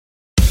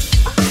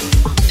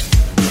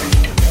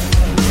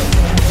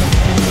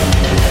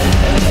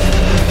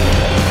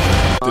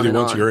on and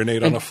on. Did he once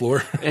urinate on the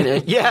floor?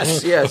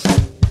 Yes, yes.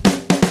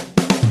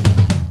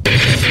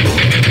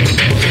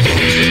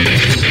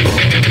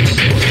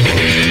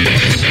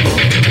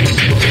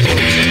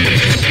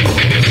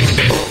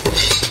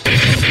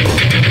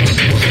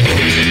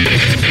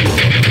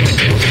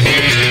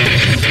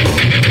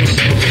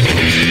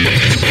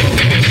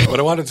 But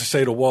I wanted to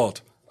say to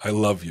Walt, I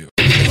love you.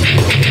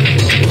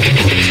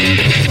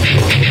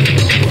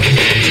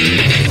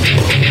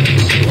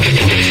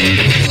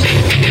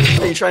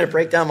 Are you trying to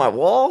break down my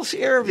walls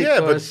here?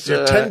 Because, but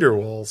they're tender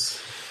walls.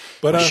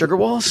 But sugar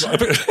walls?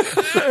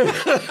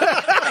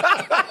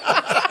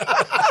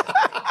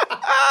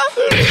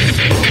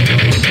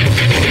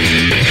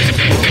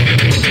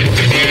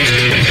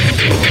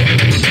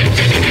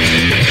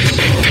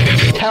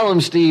 Tell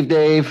him, Steve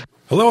Dave.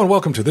 Hello and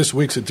welcome to this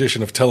week's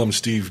edition of Tell 'em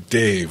Steve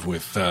Dave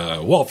with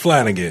Walt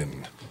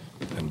Flanagan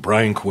and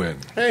Brian Quinn.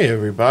 Hey,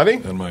 everybody.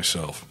 And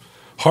myself.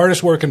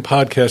 Hardest working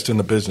podcast in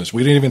the business.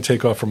 We didn't even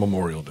take off for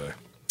Memorial Day.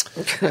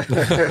 Makes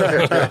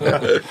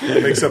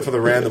up for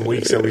the random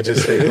weeks that we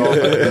just take off,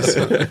 I guess.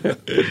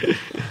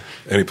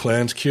 Any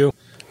plans, Q?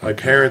 My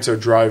parents are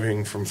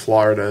driving from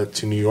Florida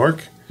to New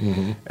York,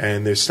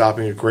 and they're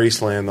stopping at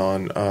Graceland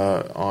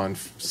on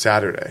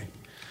Saturday.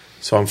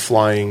 So I'm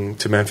flying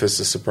to Memphis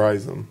to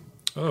surprise them.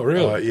 Oh,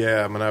 really?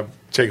 Yeah, I'm going to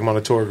take them on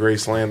a tour of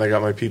Graceland. I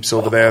got my peeps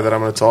over there that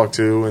I'm going to talk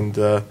to, and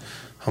I'm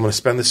going to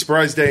spend the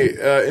surprise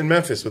day in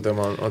Memphis with them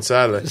on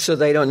Saturday. So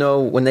they don't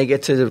know, when they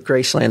get to the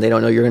Graceland, they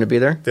don't know you're going to be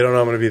there? They don't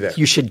know I'm going to be there.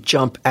 You should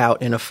jump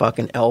out in a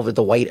fucking Elvis,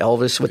 the white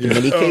Elvis with the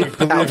mini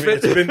cape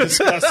outfit. It's been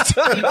discussed.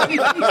 Right?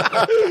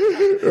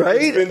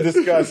 It's been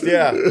discussed,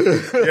 yeah.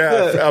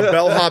 Yeah, a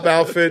bellhop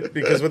outfit,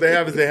 because what they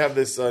have is they have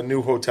this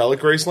new hotel at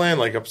Graceland.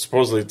 Like,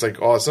 supposedly it's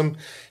like awesome.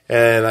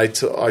 And I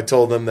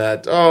told them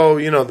that,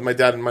 my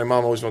dad and my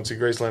mom always want to see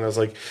Graceland. I was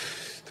like,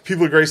 the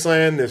people at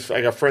Graceland, if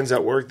I got friends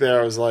that work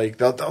there, I was like,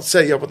 they'll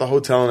set you up with a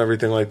hotel and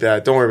everything like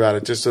that. Don't worry about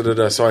it. Just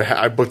So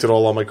I booked it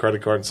all on my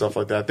credit card and stuff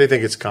like that. They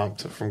think it's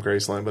comped from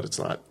Graceland, but it's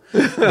not.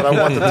 But I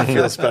want them to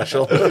feel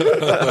special. and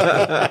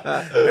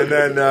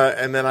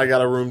then I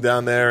got a room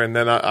down there, and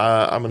then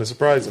I'm going to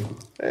surprise them.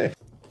 Hey.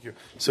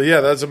 So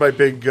yeah, those are my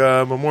big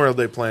Memorial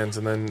Day plans,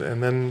 and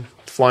then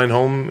flying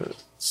home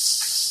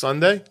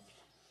Sunday.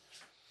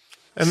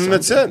 And then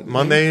that's it.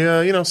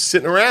 Monday,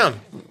 sitting around,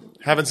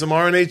 having some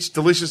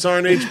delicious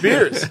R&H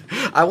beers.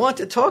 I want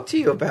to talk to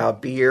you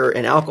about beer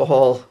and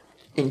alcohol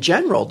in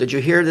general. Did you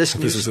hear this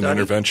new This is study? an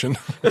intervention.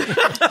 Well,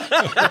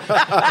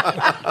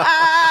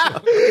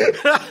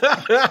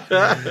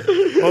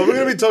 we're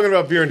going to be talking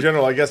about beer in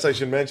general. I guess I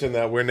should mention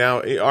that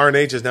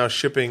R&H is now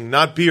shipping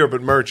not beer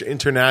but merch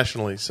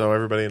internationally. So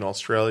everybody in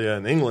Australia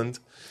and England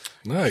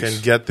can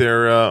get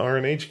their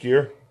R&H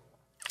gear.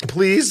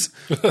 Please.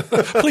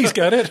 Please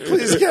get it.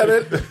 Please get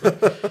it.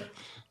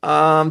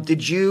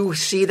 Did you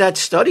see that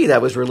study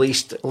that was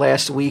released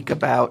last week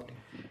about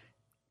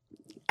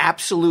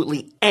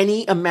absolutely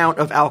any amount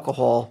of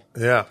alcohol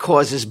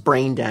causes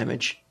brain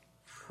damage?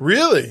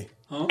 Really?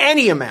 Huh?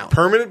 Any amount.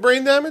 Permanent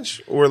brain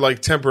damage or like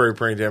temporary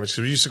brain damage?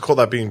 Because we used to call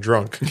that being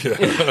drunk.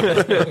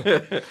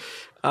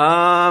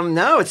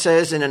 No, it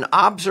says in an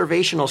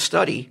observational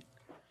study,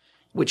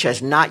 which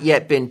has not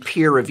yet been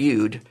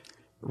peer-reviewed,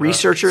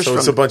 researchers so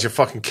it's a bunch of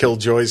fucking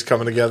killjoys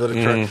coming together to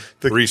try.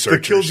 The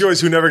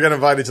killjoys who never get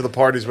invited to the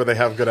parties where they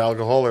have good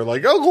alcohol are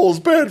like, alcohol's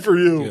bad for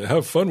you. Yeah,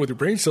 have fun with your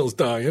brain cells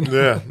dying.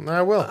 Yeah,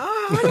 I will.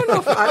 I don't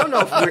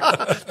know if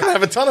I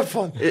have a ton of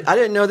fun. I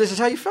didn't know this is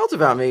how you felt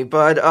about me,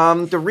 but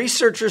the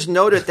researchers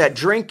noted that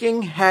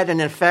drinking had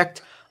an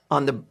effect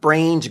on the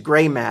brain's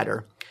gray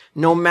matter,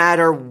 no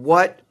matter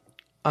what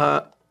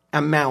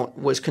amount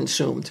was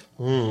consumed.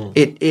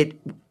 It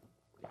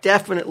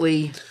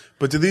definitely.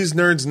 But do these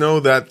nerds know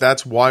that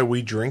that's why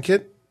we drink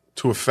it?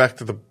 To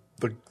affect the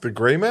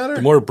gray matter?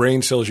 The more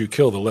brain cells you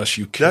kill, the less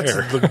you care.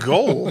 That's the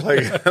goal.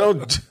 Like, I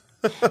don't.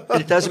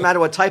 It doesn't matter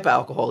what type of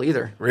alcohol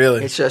either.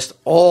 Really? It's just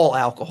all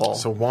alcohol.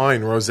 So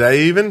wine, rosé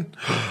even?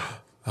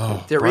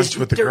 There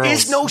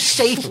is no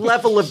safe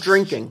level of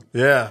drinking.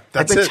 Yeah,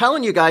 that's I've been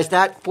telling you guys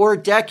that for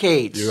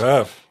decades. You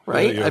have.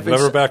 Right? I've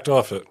never backed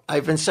off it.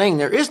 I've been saying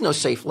there is no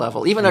safe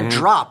level. Even a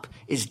drop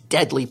is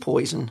deadly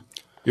poison.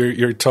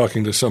 You're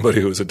talking to somebody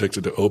who was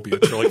addicted to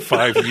opiates for like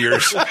 5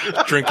 years.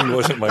 Drinking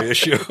wasn't my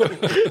issue.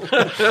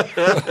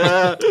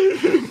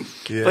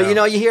 Yeah.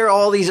 But you hear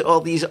all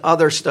these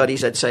other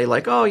studies that say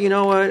like, oh, you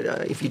know what?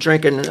 If you're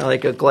drinking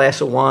like a glass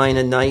of wine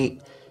a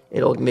night,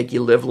 it'll make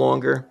you live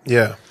longer.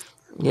 Yeah.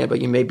 Yeah, but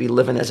you may be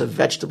living as a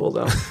vegetable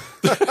though.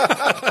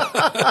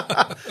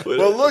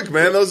 Well, look,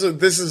 man.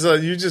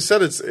 You just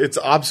said it's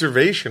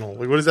observational.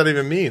 Like, what does that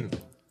even mean?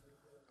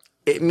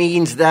 It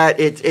means that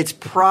it's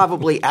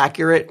probably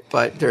accurate,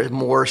 but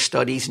more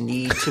studies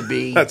need to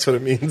be. That's what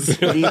it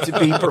means. Need to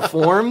be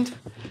performed.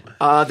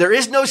 There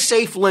is no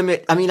safe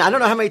limit. I mean, I don't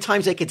know how many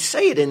times they could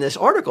say it in this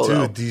article,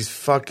 though. Dude, these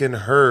fucking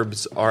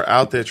herbs are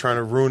out there trying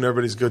to ruin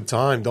everybody's good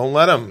time. Don't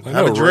let them.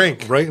 Have a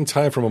drink. Right in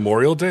time for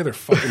Memorial Day, they're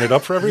fucking it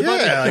up for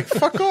everybody. Yeah, like,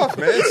 fuck off,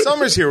 man.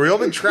 Summer's here. We've all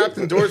been trapped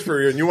indoors for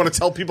a year, and you want to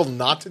tell people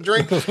not to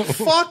drink?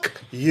 Fuck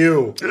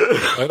you.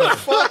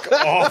 Fuck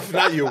off.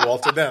 Not you,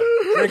 Walter. Them.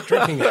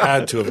 Drinking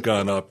had to have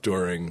gone up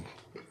during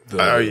the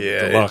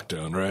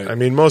lockdown, right? I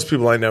mean, most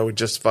people I know were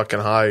just fucking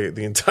high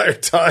the entire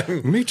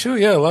time. Me too,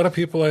 yeah. A lot of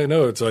people I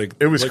know, it's like...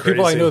 It was like crazy.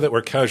 People I know that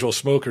were casual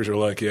smokers are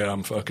like, yeah,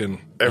 I'm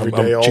fucking... Every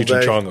day, all Cheech day.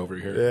 and Chong over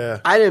here. Yeah.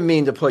 I didn't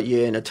mean to put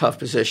you in a tough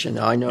position.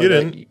 I know You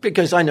that, didn't.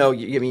 because I know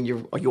you. I mean,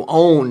 you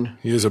own.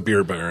 He is a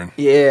beer baron.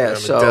 Yeah, I'm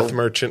so a death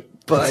merchant.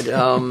 But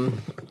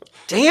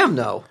damn,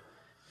 though,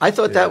 I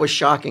thought that was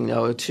shocking,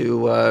 though,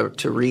 to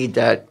read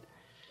that.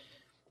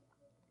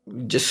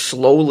 Just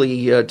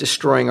slowly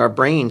destroying our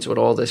brains with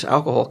all this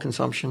alcohol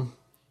consumption.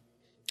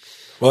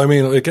 Well, I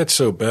mean, it gets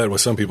so bad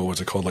with some people.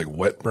 What's it called, like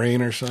wet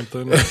brain or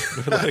something?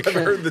 Like, I've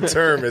heard the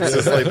term. It's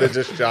just like they're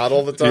just shot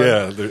all the time.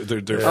 yeah,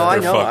 they're Oh, I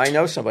they're know. fucked. I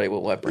know somebody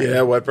with wet brain.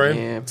 Yeah, wet brain.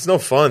 Yeah. It's no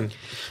fun.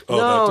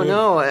 Oh,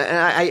 No. And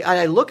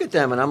I look at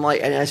them and I'm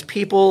like, and as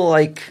people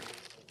like,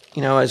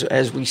 you know,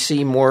 as we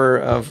see more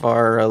of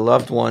our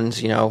loved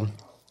ones, you know,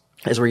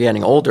 as we're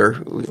getting older,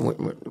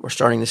 we're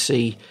starting to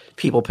see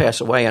people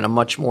pass away on a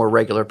much more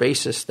regular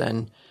basis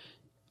than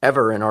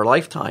ever in our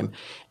lifetime.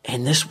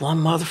 And this one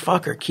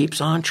motherfucker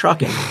keeps on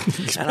trucking.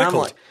 And I'm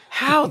like,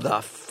 how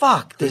the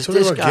fuck does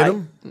this guy...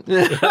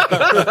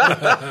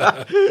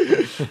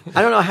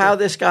 I don't know how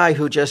this guy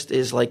who just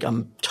is like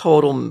a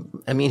total...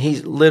 I mean, he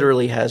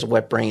literally has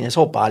wet brain. His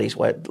whole body's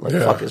wet. Like,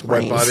 fuck his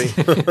brains.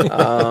 Wet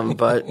body.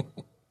 But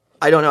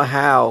I don't know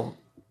how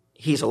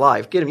he's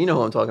alive. Get him, you know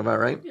who I'm talking about,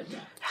 right?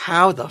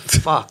 How the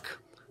fuck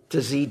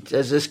does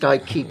this guy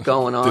keep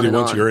going on? Did he and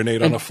once on?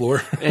 urinate on the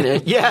floor?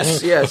 And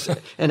yes.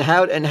 And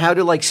how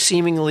do like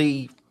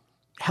seemingly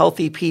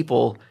healthy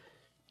people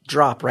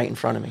drop right in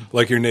front of me?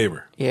 Like your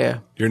neighbor. Yeah.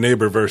 Your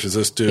neighbor versus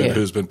this dude Yeah.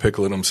 who's been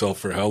pickling himself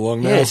for how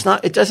long now? Yeah, it's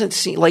not. It doesn't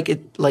seem like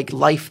it. Like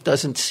life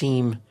doesn't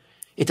seem.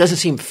 It doesn't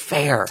seem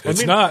fair.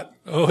 It's not.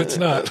 Oh, it's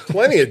not.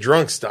 Plenty of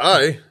drunks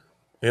die,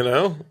 you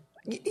know?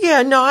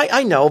 Yeah, no,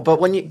 I know,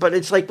 but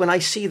it's like when I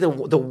see the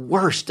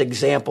worst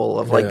example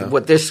of like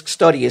what this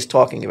study is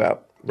talking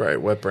about. Right,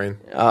 wet brain.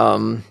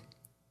 And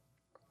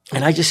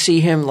I just see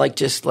him like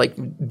just like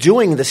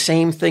doing the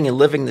same thing and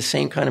living the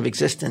same kind of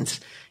existence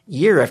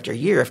year after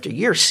year after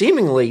year,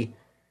 seemingly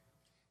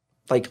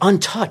like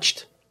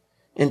untouched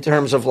in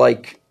terms of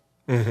like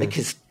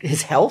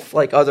his health,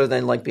 like other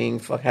than like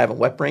having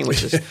wet brain,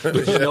 which is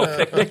no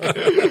picnic.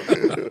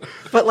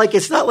 But like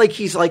it's not like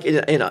he's like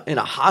in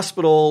a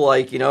hospital,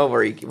 like, you know,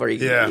 where he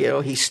you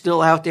know, he's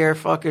still out there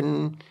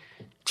fucking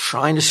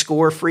trying to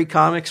score free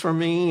comics from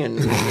me, and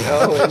you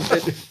know,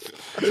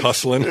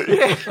 Hustling. Well, he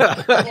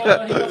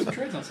got some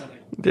trades on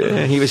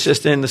Sunday. he was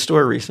just in the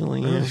store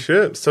recently. Yeah.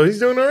 Shit. So he's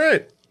doing all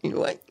right. You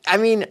know, I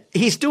mean,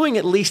 he's doing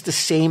at least the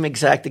same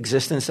exact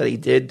existence that he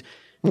did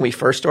when we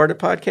first started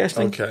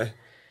podcasting. Okay.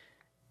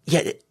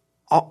 Yet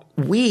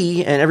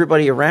we and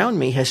everybody around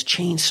me has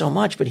changed so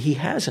much, but he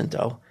hasn't,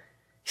 though.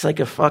 He's like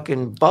a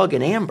fucking bug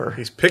in amber.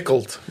 He's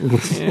pickled.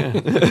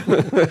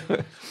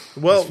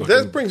 Well,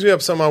 that brings me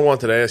up something I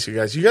wanted to ask you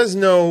guys. You guys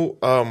know,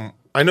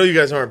 I know you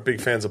guys aren't big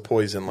fans of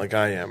Poison like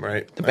I am,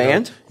 right? The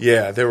band?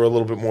 Yeah, they were a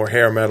little bit more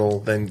hair metal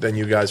than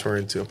you guys were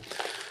into.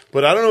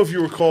 But I don't know if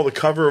you recall, the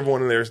cover of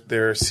one of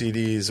their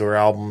CDs or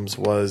albums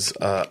was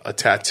a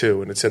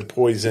tattoo, and it said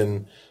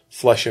Poison,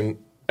 Flesh and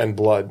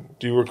Blood.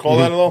 Do you recall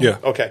that at all? Yeah.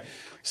 Okay.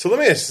 So let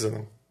me ask you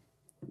something.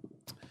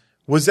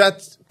 Was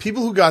that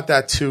people who got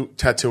that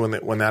tattoo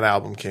when that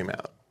album came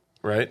out,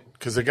 right?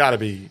 Because there got to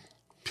be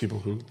people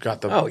who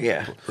got the... Oh,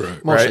 yeah.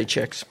 Right. Mostly Right?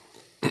 chicks.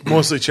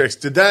 Mostly chicks.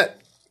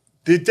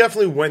 They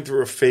definitely went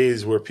through a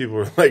phase where people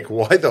were like,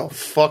 why the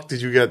fuck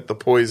did you get the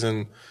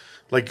Poison?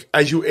 Like,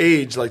 as you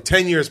age, like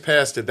 10 years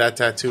past it, that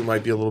tattoo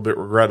might be a little bit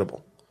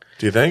regrettable.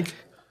 Do you think?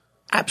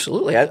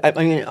 Absolutely. I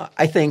mean,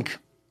 I think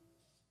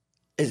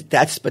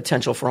that's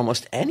potential for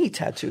almost any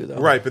tattoo, though.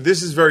 Right, but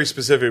this is very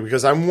specific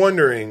because I'm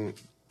wondering,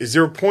 is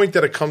there a point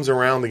that it comes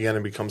around again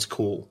and becomes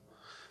cool?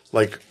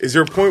 Like, is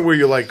there a point where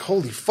you're like,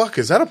 holy fuck,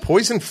 is that a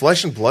Poison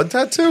Flesh and Blood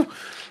tattoo?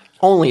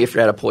 Only if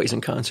you're at a Poison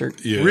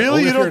concert. Yeah. Really?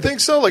 Only You if don't you're- think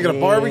so? Like at a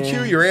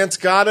barbecue, your aunt's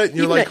got it, and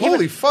you're Even like, at- even-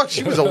 holy fuck,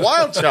 she was a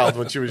wild child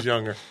when she was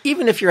younger.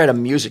 Even if you're at a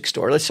music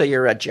store, let's say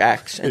you're at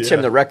Jack's, and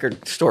Tim, the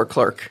record store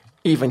clerk,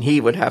 even he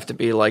would have to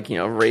be like, you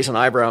know, raise an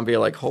eyebrow and be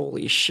like,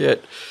 holy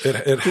shit.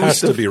 It has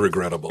to be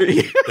regrettable.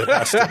 It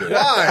has to be.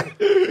 Why?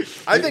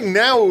 I think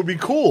now it would be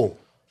cool.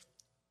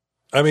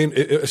 I mean,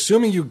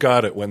 assuming you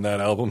got it when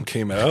that album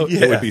came out,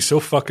 Yeah. it would be so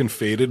fucking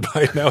faded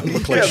by now and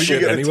look like but you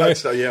shit get it anyway.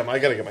 touched up. Yeah, I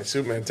got to get my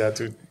Superman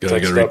tattoo.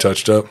 Gotta get touched it up.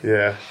 retouched up.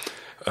 Yeah.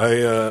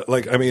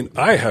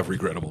 I have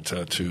regrettable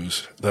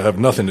tattoos that have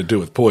nothing to do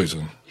with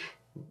Poison.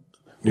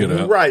 You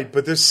know? Right,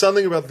 but there's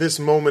something about this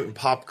moment in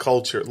pop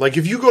culture. Like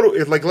if you go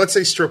to, like let's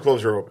say strip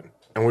clubs are open,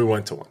 and we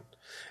went to one,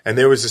 and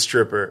there was a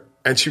stripper,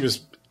 and she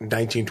was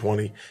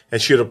 1920,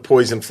 and she had a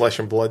poison flesh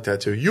and blood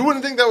tattoo. You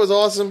wouldn't think that was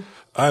awesome?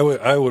 I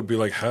would be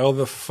like, how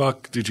the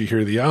fuck did you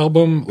hear the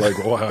album? Like,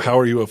 how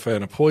are you a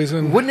fan of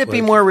Poison? Wouldn't it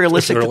be Like, more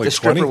realistic if that they're the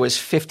stripper 20? was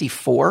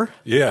 54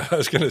 Yeah, I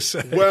was going to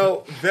say.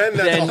 Well, then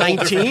that's than a whole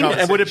 19?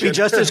 And would it be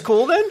just as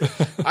cool then?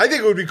 I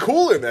think it would be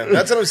cooler then.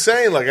 That's what I'm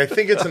saying. Like, I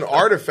think it's an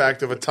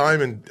artifact of a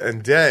time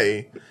and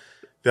day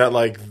that,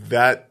 like,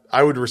 that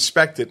I would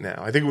respect it now.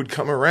 I think it would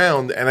come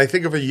around, and I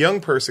think if a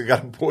young person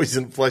got a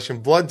poison flesh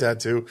and blood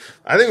tattoo,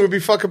 I think it would be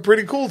fucking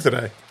pretty cool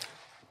today.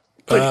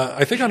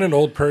 I think on an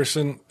old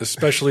person,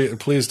 especially, and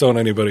please don't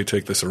anybody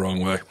take this the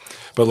wrong way,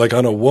 but like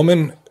on a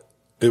woman,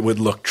 it would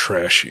look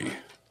trashy.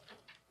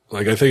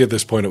 Like I think at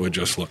this point it would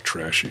just look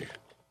trashy.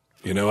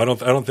 You know, I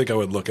don't think I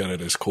would look at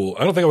it as cool.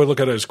 I don't think I would look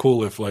at it as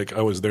cool if like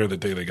I was there the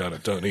day they got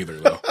it done either,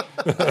 though.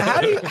 How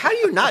do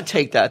you not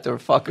take that the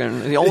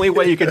fucking the only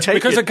way you can take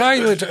Because it? a guy,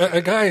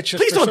 it's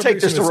just Please for don't some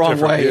take this reason the it's wrong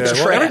different. way. It's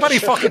trash. Everybody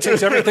fucking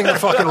takes everything the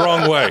fucking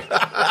wrong way.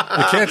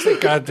 You can't say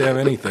goddamn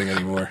anything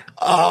anymore.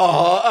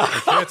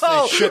 You can't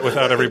say shit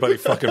without everybody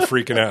fucking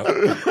freaking out.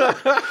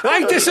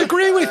 I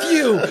disagree with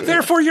you,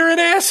 therefore you're an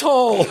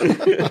asshole.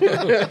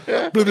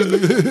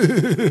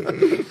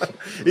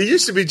 It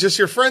used to be just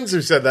your friends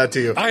who said that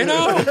to you. I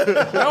know.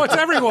 Now it's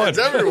everyone. It's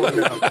everyone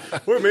now.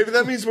 Well, maybe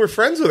that means we're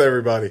friends with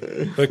everybody.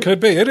 It could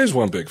be. It is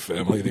one big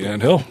family, the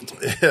anthill.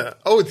 Yeah.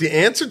 Oh, the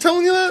ants are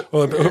telling you that?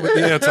 Well,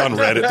 the ants on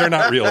Reddit. They're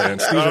not real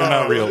ants. These are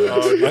not real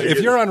ants.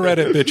 If you're on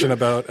Reddit bitching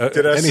about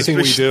Did our anything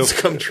we do,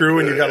 suspicions come true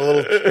and you got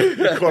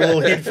caught a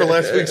little heat for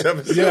last week's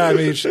episode? yeah, I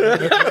mean,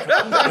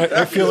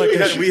 I feel like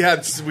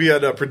we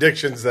had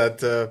predictions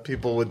that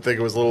people would think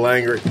it was a little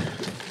angry.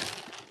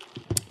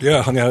 Yeah,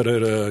 I hung out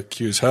at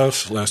Q's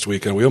house last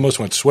weekend. We almost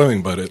went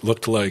swimming, but it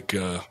looked like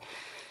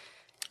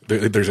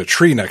there's a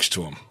tree next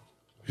to him.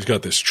 He's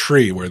got this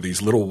tree where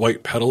these little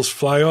white petals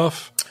fly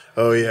off.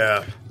 Oh,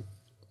 yeah.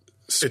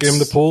 Skim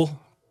the pool.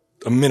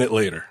 A minute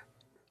later.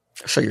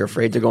 So you're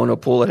afraid to go into a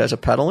pool that has a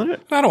pedal in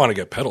it? I don't want to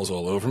get petals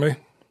all over me.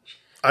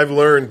 I've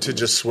learned to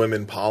just swim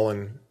in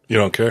pollen. You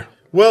don't care?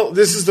 Well,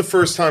 this is the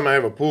first time I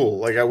have a pool.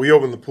 Like, we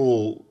opened the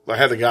pool. I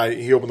had the guy,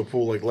 he opened the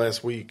pool, like,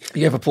 last week.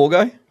 You have a pool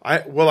guy? I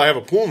have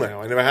a pool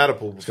now. I never had a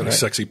pool before. Got a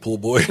sexy pool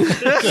boy.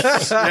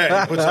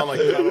 Yeah, he puts on, like,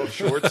 cut-off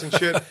shorts and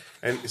shit.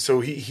 And so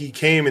he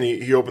came and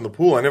he opened the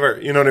pool. I never,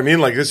 you know what I mean?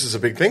 Like, this is a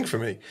big thing for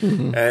me.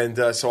 Mm-hmm.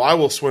 And so I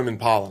will swim in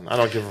pollen. I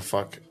don't give a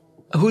fuck.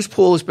 Whose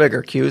pool is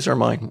bigger, Q's or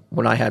mine,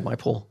 when I had my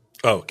pool?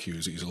 Oh,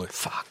 Q's easily.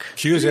 Fuck.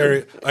 Q's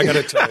area. I got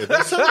to tell you.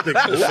 It's not a big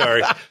pool.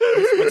 Sorry.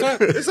 What's that?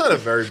 It's not a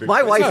very big My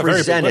pool. wife not very big, but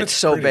resented it's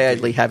so pretty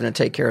badly having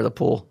to take care of the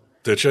pool.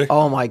 Did she?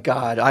 Oh, my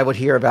God. I would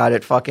hear about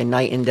it fucking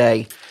night and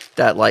day.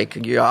 That, like,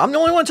 yeah, I'm the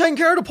only one taking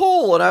care of the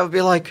pool. And I would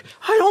be like,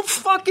 I don't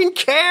fucking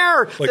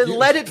care. Like then you-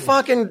 let it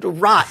fucking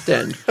rot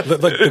then.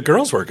 The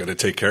girls weren't going to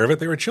take care of it.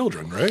 They were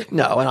children, right?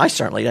 No, and I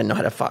certainly didn't know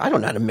how to I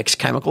don't know how to mix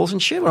chemicals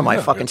and shit. What am I,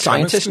 a fucking you're a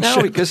chemist scientist and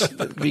now? shit.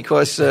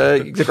 Because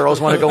the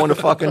girls want to go into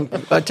fucking take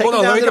Hold them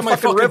on, down let me to get the my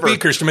fucking fucking river.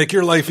 beakers to make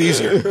your life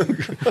easier.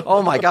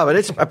 Oh, my God. But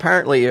it's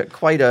apparently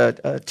quite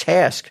a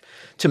task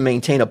to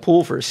maintain a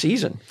pool for a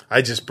season.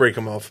 I just break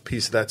him off a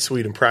piece of that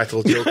sweet and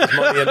practical joke with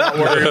money and not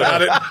worry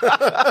about it.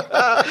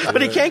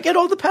 But he can't get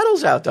all the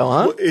petals out, though,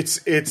 huh? It's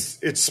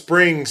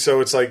spring,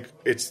 so it's like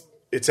it's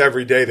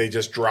every day they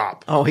just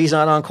drop. Oh, he's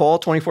not on call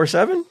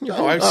 24/7?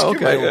 Oh, I skip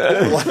my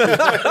own pool.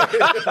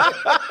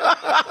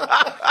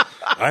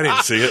 I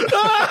didn't see it.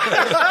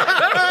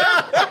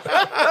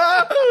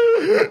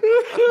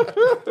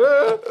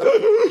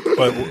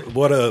 But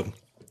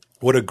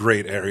what a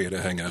great area to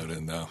hang out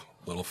in, though.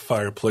 Little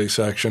fireplace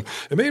action.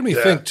 It made me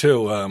think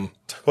too. Well,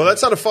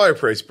 that's not a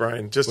fireplace,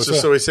 Brian. Just that?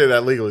 so we say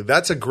that legally,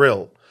 that's a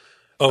grill.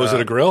 Oh, is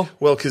it a grill?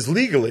 Well, because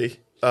legally,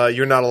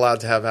 you're not allowed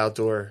to have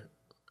outdoor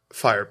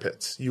fire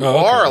pits. You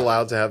okay. are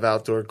allowed to have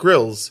outdoor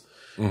grills,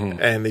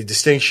 and the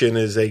distinction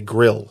is a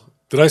grill.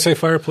 Did I say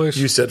fireplace?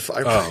 You said Oh,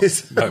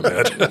 fireplace. my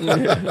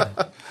bad.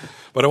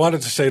 But I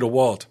wanted to say to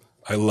Walt,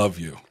 I love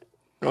you.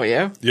 Oh,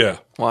 yeah? Yeah.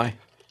 Why?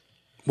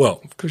 Well,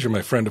 because you're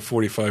my friend of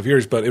 45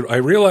 years, but I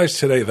realized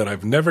today that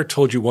I've never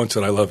told you once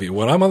that I love you.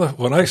 When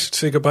I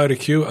say goodbye to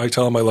Q, I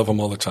tell him I love him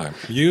all the time.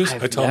 I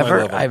tell him I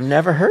love him. I've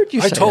never heard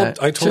you say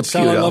that. I told to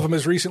Sal I Q, love though. him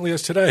as recently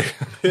as today.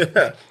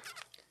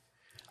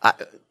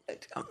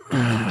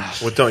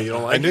 What don't you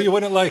don't like? I knew you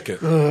wouldn't like it.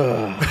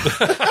 I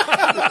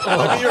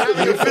mean, you're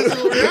having a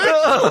physical reaction.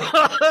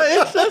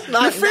 It's just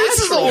not Your face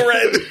is all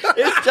red.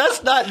 It's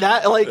just not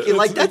that like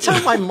that's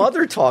how my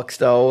mother talks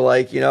though.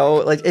 Like, you know,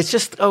 like it's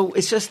just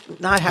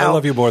not how I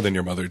love you more than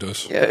your mother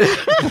does.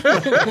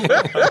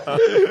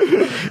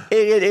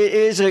 It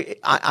is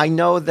I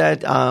know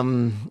that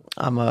I'm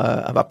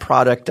a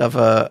product of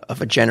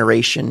a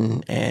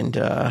generation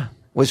and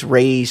was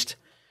raised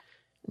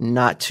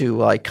not to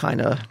like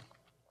kind of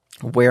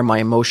wear my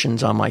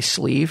emotions on my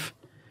sleeve.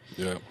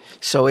 Yeah.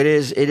 So it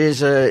is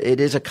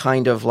a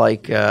kind of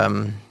like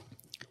you're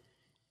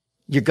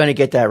going to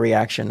get that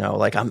reaction though.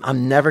 Like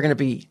I'm never going to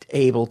be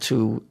able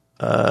to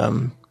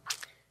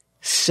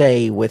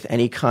say with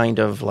any kind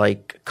of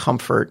like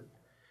comfort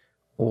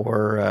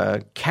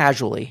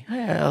casually,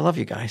 hey, I love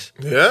you guys.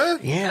 Yeah?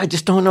 Yeah, I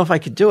just don't know if I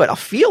could do it. I'll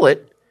feel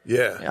it.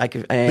 Yeah. I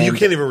could, But you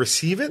can't even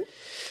receive it?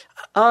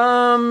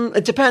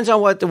 It depends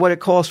on what it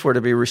calls for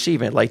to be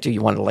receiving. Like, do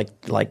you want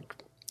to like?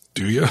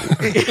 Do you?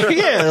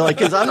 Yeah, like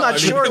because I'm not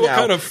sure What now.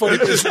 kind of funny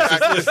business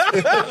is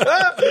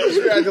this?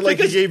 You acted like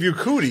he gave you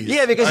cooties.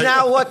 Yeah, because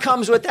now what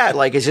comes with that?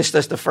 Like, is this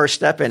just the first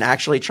step in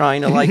actually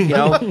trying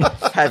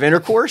to have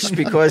intercourse?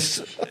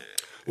 Because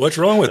What's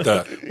wrong with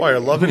that? Why, are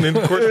love and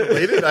intercourse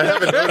related? I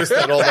haven't noticed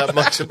that all that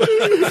much.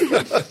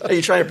 are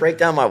you trying to break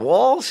down my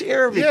walls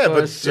here? Yeah, but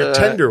Because, they're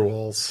tender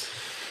walls.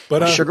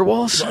 But sugar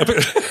walls.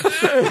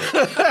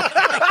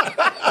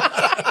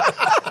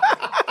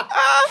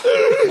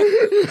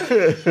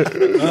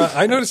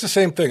 I noticed the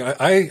same thing.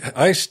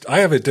 I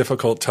have a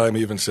difficult time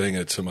even saying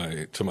it to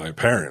my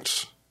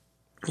parents.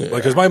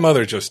 Because my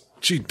mother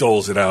she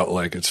doles it out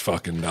like it's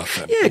fucking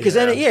nothing. Yeah, because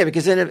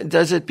then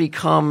does it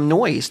become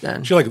noise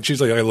then?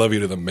 She's like I love you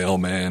to the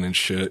mailman and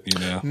shit.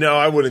 No,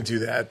 I wouldn't do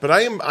that. But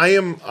I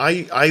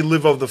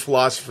live of the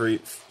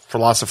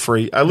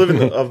philosophy. I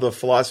live of the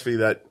philosophy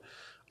that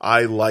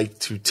I like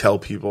to tell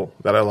people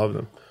that I love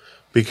them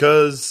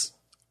because.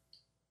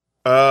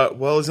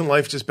 Isn't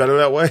life just better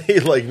that way?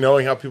 Like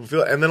knowing how people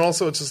feel. And then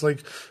also it's just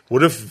like,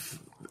 what if,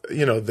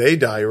 they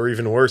die or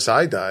even worse,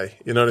 I die?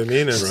 You know what I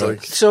mean? It's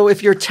like, so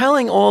if you're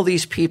telling all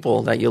these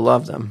people that you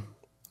love them,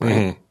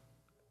 right,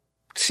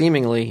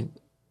 seemingly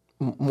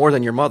more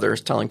than your mother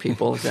is telling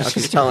people, how come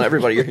you're telling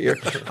everybody you're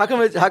how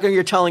come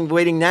you're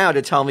waiting now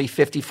to tell me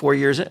 54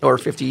 years in, or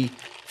 50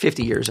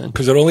 years in?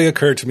 Because it only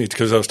occurred to me,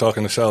 because I was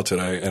talking to Sal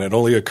today, and it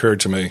only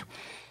occurred to me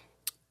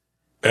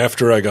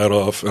after I got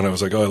off and I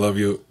was like, oh, I love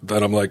you,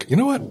 that I'm like, you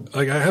know what?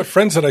 Like, I have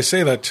friends that I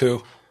say that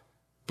to,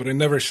 but I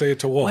never say it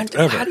to Walt,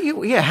 ever. How do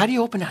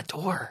you open that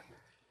door?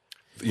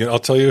 I'll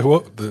tell you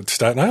who, the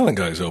Staten Island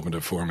guys opened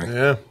it for me.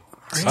 yeah.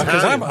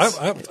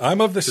 Because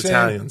I'm of the same.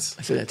 Italians.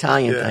 It's an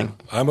Italian thing.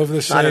 I'm of the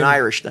It's same. not an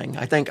Irish thing.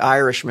 I think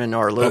Irishmen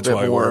are a little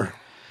bit more.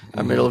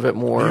 A little bit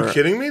more. Are you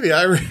kidding me? The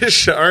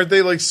Irish, aren't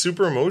they like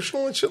super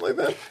emotional and shit like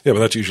that? Yeah, but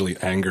that's usually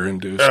anger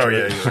induced. Oh,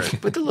 yeah, you're right.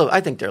 But I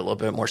think they're a little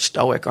bit more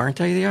stoic, aren't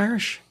they, the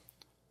Irish?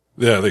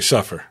 Yeah, they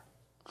suffer.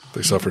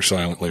 They suffer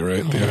silently,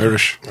 right? The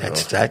Irish.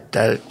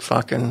 That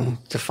fucking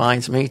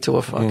defines me to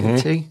a fucking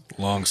T.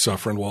 Long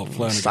suffering Walt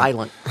Flanagan.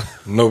 Silent.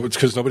 No, it's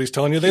because nobody's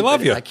telling you they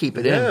love you. I keep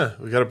it in. Yeah,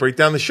 we got to break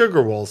down the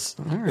sugar walls.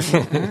 All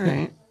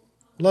right.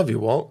 Love you,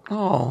 Walt.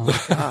 Oh,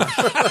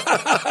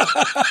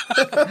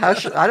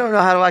 gosh. I don't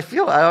know. How do I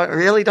feel? I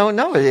really don't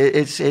know.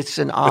 It's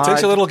an odd. It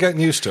takes a little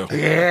getting used to.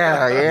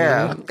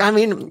 Yeah. I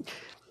mean,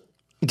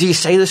 do you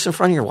say this in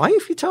front of your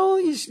wife? You tell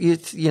her,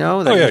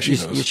 that Oh, yeah,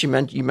 she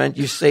knows.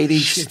 You say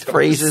these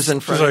phrases in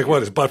front. She's like,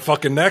 what? Is butt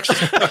fucking next?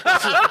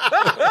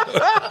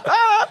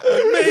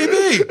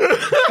 Maybe.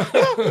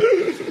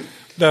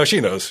 No,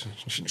 she knows.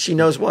 She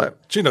knows what?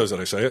 She knows that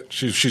I say it.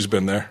 She's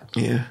been there.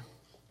 Yeah.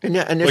 And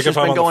this Like has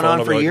been going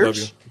on for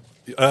years?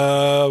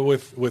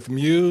 With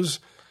Muse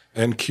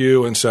and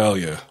Q and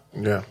Salia.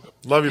 Yeah.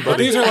 Love you,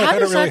 buddy. These are like, How I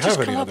don't does really that just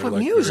have come any up other, with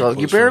like, Muse? very You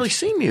close barely friends.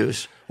 see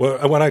Muse.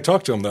 Well, when I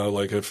talk to them, though,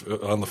 like if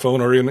on the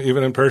phone or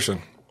even in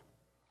person,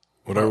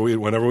 whenever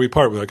we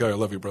part, we're like, oh, I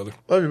love you, brother.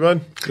 Love you,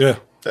 bud. Yeah.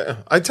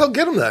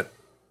 Get him that.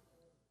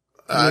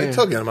 I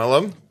tell get him I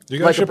love him. You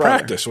guys Like a should brother.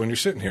 practice when you're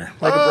sitting here.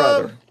 Like a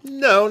brother.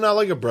 No, not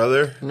like a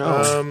brother.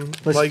 No.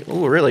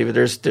 Oh, really?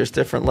 There's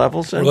different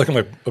levels? Or like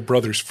a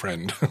brother's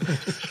friend.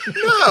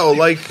 No,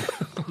 like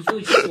He's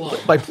really slow.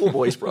 My pool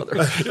boy's brother.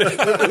 no.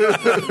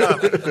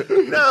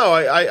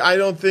 I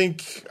don't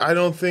think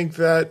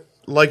that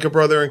like a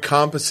brother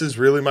encompasses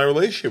really my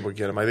relationship with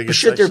him. I think it's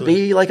Should there actually-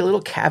 be like a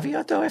little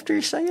caveat though after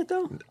you say it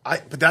though?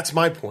 But that's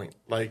my point.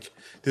 Like,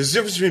 there's a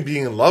difference between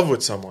being in love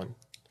with someone.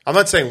 I'm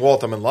not saying,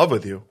 Walt, I'm in love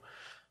with you,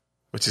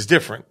 which is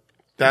different.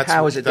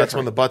 How is it That's different?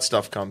 when the butt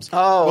stuff comes.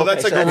 Oh, well,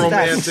 that's okay, like so a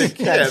that's- romantic.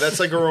 That's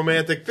like a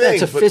romantic thing.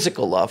 That's a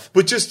physical love.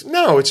 But it's just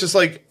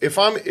like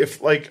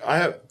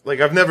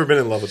I've never been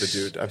in love with a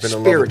dude. I've been in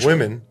love with Spiritual.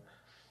 women.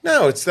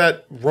 No, it's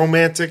that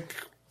romantic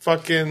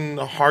fucking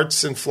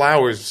hearts and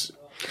flowers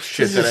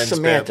shit This that is ends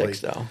semantics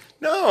badly. though.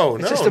 No,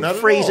 It's just not a at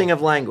phrasing all.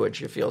 of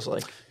language, it feels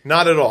like.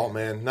 Not at all,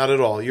 man. Not at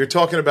all. You're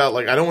talking about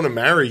like I don't want to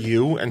marry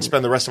you and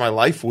spend the rest of my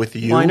life with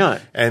you. Why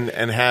not? And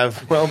have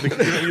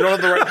because you don't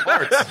have the right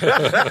parts.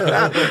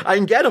 I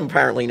can get them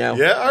apparently now.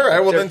 Yeah. All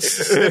right. Well, then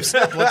snip,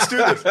 snip. Let's do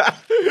this.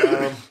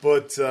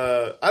 But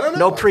I don't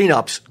know. No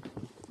prenups.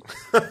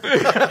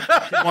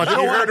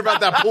 You heard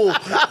about that pool?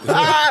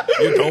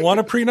 You don't want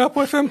a prenup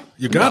with him?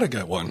 You got to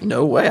get one.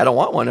 No way. I don't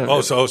want one.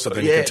 Oh, so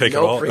then you can take it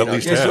all, at prenup.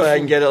 least Just half. so I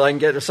can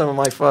get some of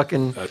my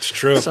fucking. That's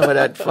true. Some of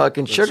that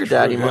fucking sugar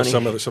daddy Yeah, money.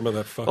 some of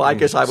that fucking. Well, I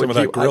guess I would. Some of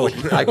that grill.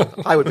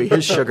 I would be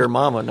his sugar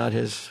mama, not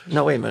his.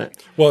 No, wait a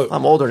minute. Well-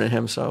 I'm older than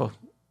him, so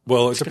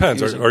Well, it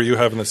depends. confusing. Are you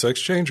having the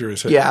sex change or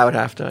is it? yeah, I would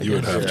have to. I You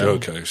would guess. have to.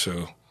 Okay,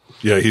 so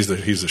yeah, he's the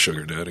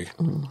sugar daddy.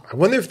 I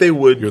wonder if they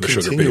would You're the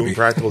sugar continue baby.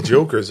 Practical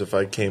Jokers if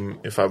I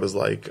was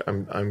like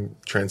I'm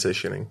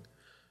transitioning.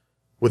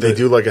 Would they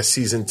do like a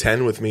season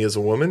 10 with me as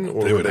a woman?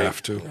 Or They would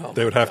have to.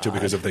 They would have to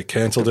because if they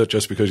canceled it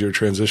just because you're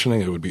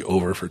transitioning, it would be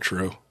over for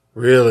true.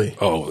 Really?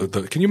 Oh,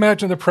 can you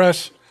imagine the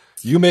press?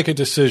 You make a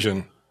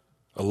decision,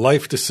 a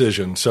life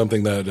decision,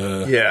 something that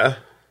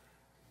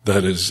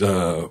that is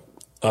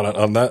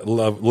on that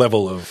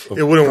level of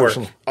it wouldn't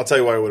personal. work. I'll tell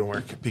you why it wouldn't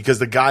work. Because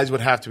the guys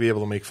would have to be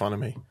able to make fun of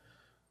me.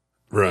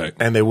 Right.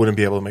 And they wouldn't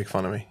be able to make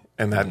fun of me.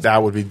 And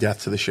that would be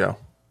death to the show.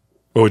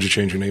 What would you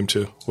change your name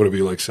to? Would it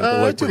be like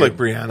simple? I'd do like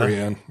Brianna.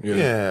 Brianne.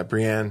 Yeah,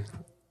 Brianne.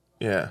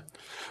 Yeah.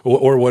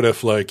 Or what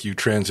if like you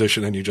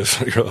transition and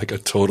you're like a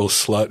total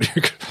slut?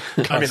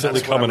 You're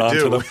constantly coming on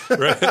to them.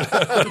 Right?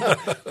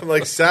 I'm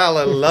like, Sal,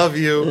 I love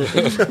you.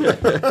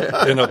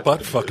 In a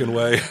butt fucking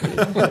way.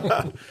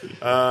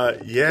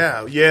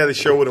 Yeah, the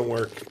show wouldn't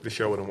work.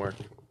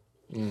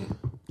 All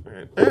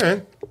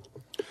right.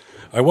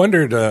 I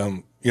wondered,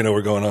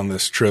 we're going on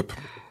this trip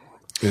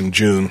in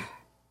June.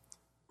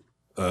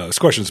 This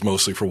question's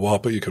mostly for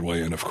Walt, but you could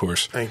weigh in, of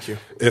course. Thank you.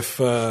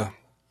 If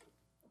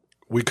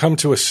we come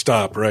to a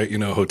stop, right,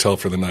 hotel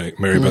for the night,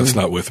 Mary Beth's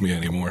not with me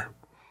anymore.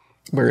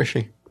 Where is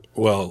she?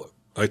 Well,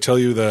 I tell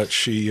you that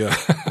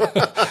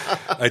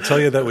I tell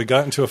you that we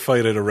got into a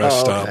fight at a rest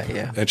stop,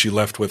 and she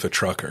left with a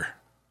trucker.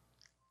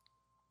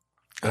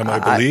 Am I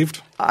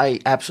believed? I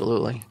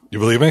absolutely. You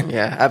believe me?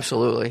 Yeah,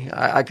 absolutely.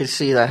 I could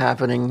see that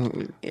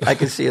happening. I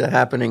could see that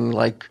happening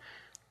like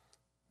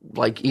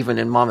even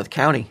in Monmouth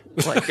County.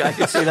 Like I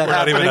could see that We're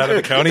happening. not even out of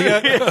the county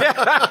yet?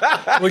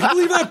 Well, can you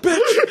believe that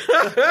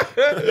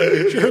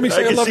bitch? She heard me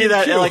say I could love see you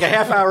that too. like a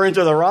half hour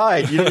into the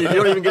ride. You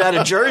don't even get out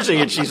of Jersey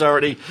and she's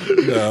already...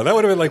 No, that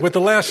would have been like with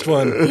the last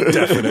one,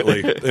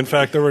 definitely. In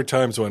fact, there were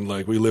times when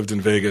like we lived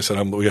in Vegas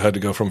and we had to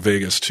go from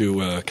Vegas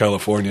to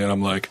California, and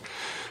I'm like,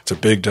 it's a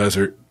big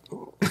desert.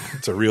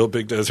 It's a real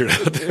big desert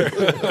out there.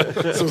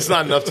 So it's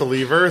not enough to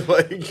leave her?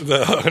 Like,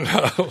 No.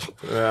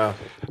 yeah.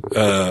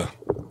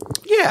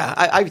 Yeah,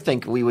 I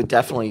think we would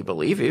definitely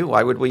believe you.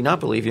 Why would we not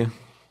believe you?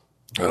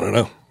 I don't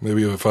know.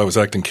 Maybe if I was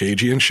acting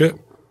cagey and shit.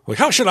 Like,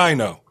 how should I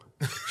know?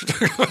 Well,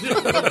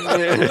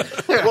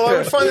 I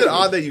would find it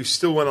odd that you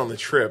still went on the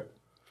trip.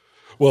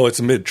 Well,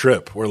 it's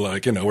mid-trip. We're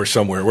like, we're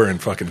somewhere. We're in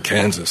fucking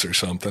Kansas or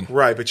something.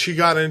 Right, but she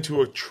got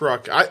into a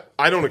truck. I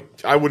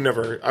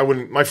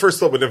wouldn't, my first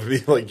thought would never be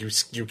like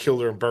you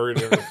killed her and buried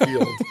her in the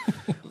field.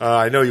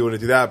 I know you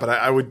wouldn't do that, but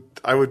I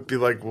would be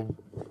like, well,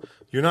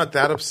 you're not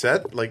that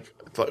upset? Like,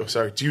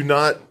 sorry, do you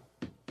not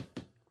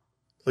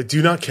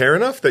care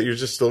enough that you're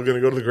just still going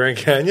to go to the Grand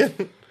Canyon?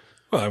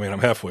 Well, I mean, I'm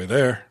halfway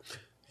there.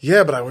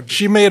 Yeah, but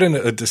She made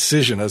a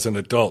decision as an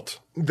adult.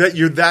 that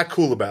you're that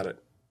cool about it.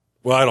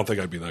 Well, I don't think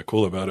I'd be that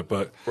cool about it,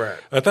 but Right.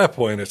 at that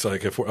point, it's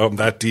like if I'm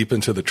that deep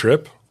into the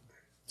trip,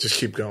 Just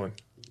keep going.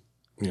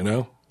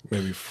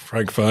 maybe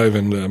Frank Five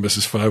and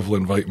Mrs. Five will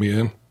invite me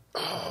in.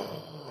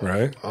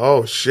 Right?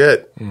 Oh,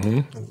 shit.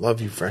 Mm-hmm. I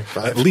love you, Frank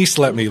Five. At least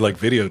let me like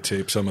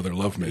videotape some of their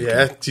lovemaking.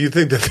 Yeah. Do you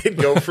think that they'd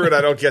go for it?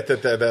 I don't get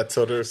that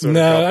sort of No,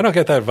 couple. I don't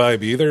get that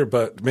vibe either,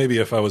 but maybe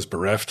if I was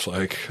bereft,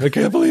 like, I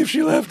can't believe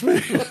she left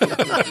me.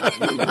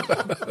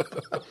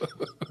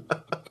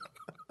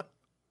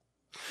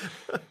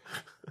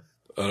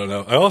 I don't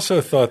know. I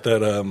also thought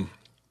that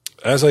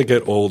as I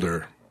get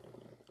older,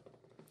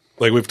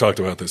 like we've talked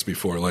about this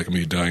before, like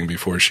me dying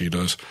before she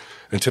does.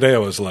 And today I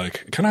was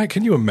like,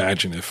 can you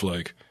imagine if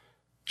like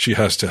she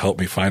has to help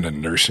me find a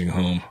nursing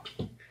home?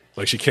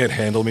 Like she can't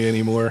handle me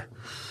anymore.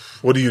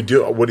 What do you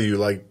do? What are you,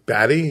 like,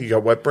 batty? You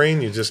got wet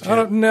brain? You just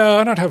can't?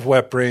 I don't have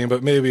wet brain,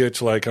 but maybe it's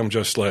like I'm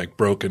just like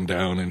broken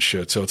down and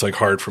shit. So it's like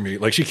hard for me.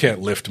 Like she can't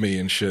lift me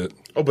and shit.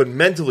 Oh, but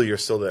mentally you're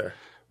still there.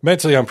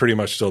 Mentally, I'm pretty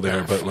much still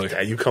there, but like,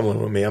 Yeah, you come live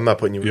with me. I'm not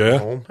putting you in Yeah? your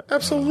home.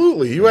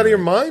 Absolutely. You out of your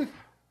mind?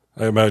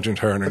 I imagined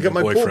her and her get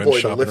new my pool boyfriend boy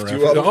to shopping lift around.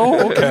 you up.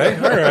 Oh, okay,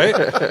 all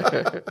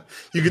right.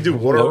 You could do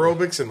water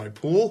aerobics in my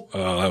pool?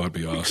 Oh, that would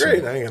be awesome.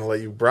 Great. I ain't going to let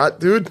you brat,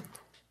 dude.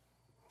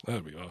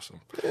 That'd be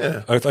awesome.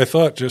 Yeah. I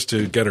thought just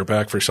to get her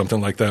back for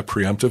something like that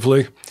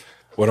preemptively,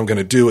 what I'm going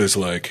to do is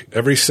like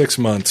every 6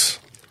 months,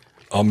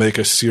 I'll make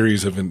a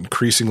series of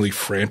increasingly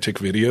frantic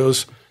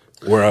videos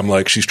where I'm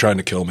like, she's trying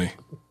to kill me.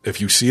 If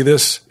you see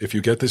this, if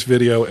you get this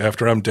video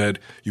after I'm dead,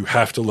 you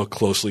have to look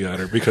closely at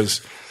her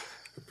because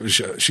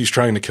she's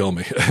trying to kill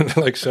me.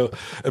 Like so,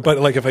 but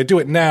like if I do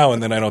it now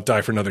and then I don't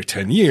die for another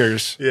 10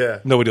 years,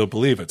 nobody will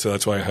believe it. So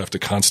that's why I have to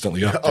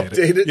constantly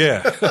update it.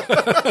 Yeah.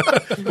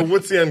 But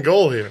what's the end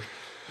goal here?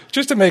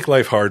 Just to make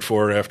life hard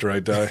for her after I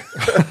die.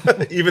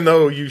 Even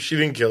though she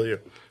didn't kill you.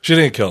 She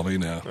didn't kill me,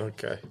 no.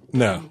 Okay.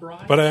 No.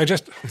 But I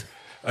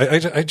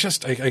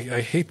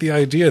hate the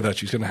idea that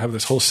she's going to have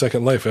this whole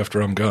second life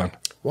after I'm gone.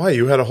 Why?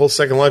 You had a whole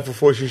second life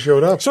before she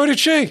showed up. So did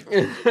she.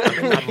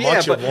 Not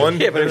much of one.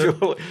 Yeah,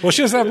 but Well,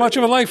 she doesn't have much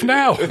of a life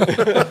now.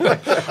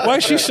 Why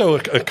is she so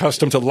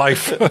accustomed to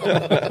life?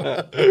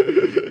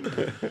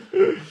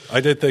 I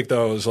did think,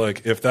 though, I was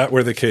like, if that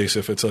were the case,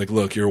 if it's like,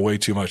 look, you're way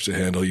too much to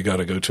handle, you got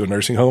to go to a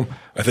nursing home,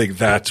 I think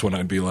that's when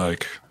I'd be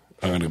like,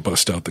 I'm going to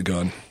bust out the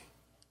gun.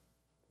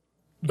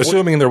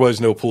 Assuming there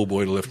was no pool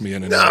boy to lift me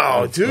in and out.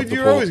 No, of dude, the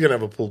you're pool. always going to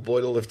have a pool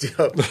boy to lift you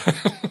up.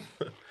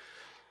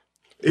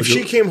 If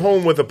she came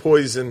home with a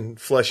poison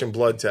flesh and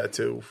blood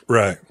tattoo,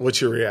 Right.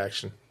 what's your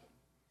reaction?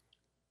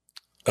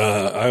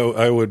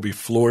 I would be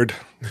floored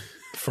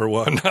for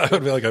one. I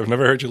would be like, I've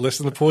never heard you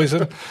listen to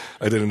Poison.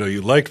 I didn't know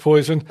you liked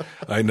Poison.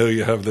 I know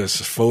you have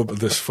this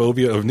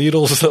phobia of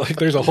needles. Like,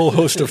 there's a whole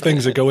host of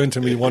things that go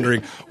into me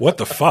wondering, what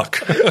the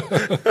fuck?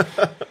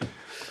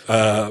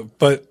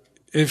 But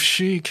if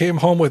she came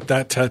home with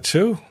that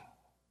tattoo,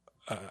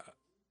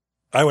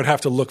 I would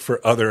have to look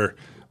for other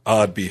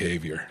odd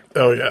behavior.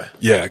 Oh yeah,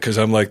 yeah. Because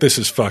I'm like, this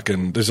is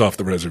off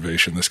the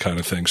reservation, this kind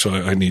of thing. So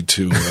I need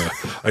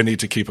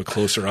to keep a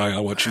closer eye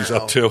on what she's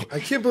up to. I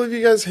can't believe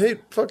you guys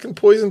hate fucking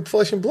Poison,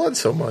 Flesh and Blood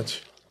so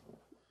much.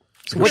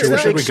 So what's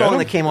the big song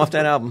that came off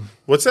that album?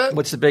 What's that?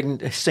 What's the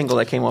big single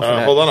that came off? Of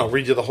that? Hold on, I'll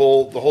read you the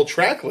whole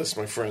track list,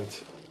 my friend.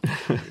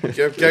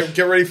 get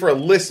ready for a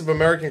list of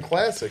American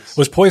classics.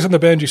 Was Poison the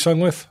band you sung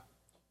with?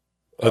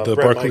 At the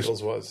Bret Barclays?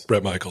 Michaels was.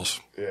 Bret Michaels.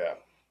 Yeah.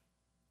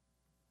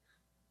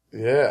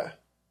 Yeah.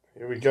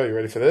 Here we go. You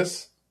ready for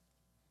this?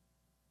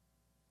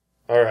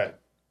 All right.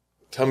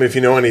 Tell me if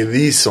you know any of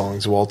these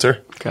songs,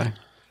 Walter. Okay.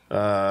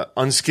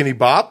 Unskinny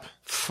Bop.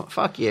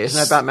 Fuck yeah. Isn't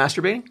that about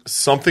masturbating?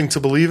 Something to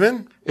Believe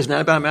In. Isn't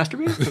that about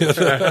masturbating?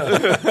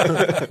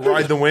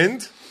 Ride the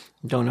Wind.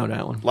 Don't know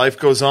that one. Life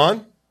Goes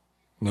On.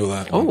 Know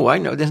that one. Oh, I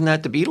know. Isn't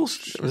that the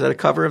Beatles? Was that a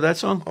cover of that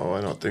song? Oh,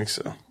 I don't think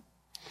so.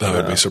 That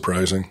would be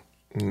surprising.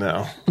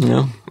 No.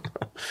 No.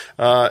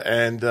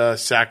 And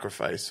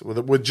Sacrifice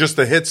with just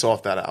the hits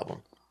off that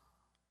album.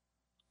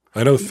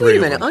 I know 3 Wait a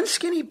of minute. them.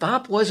 Unskinny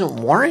Bop wasn't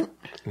Warrant?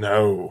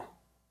 No.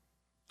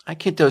 I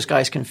get those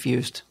guys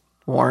confused.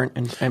 Warrant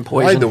and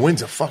Poison. Ride the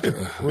Wind's a fucking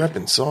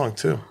repping song,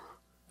 too.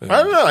 I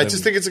don't know. I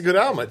just think it's a good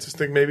album. I just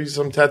think maybe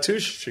some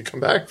tattoos should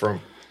come back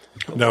from.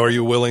 Now, are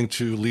you willing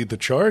to lead the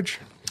charge?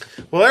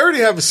 Well, I already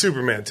have a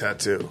Superman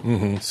tattoo.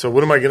 Mm-hmm. So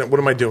what am I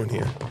doing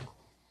here?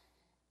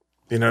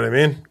 You know what I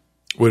mean?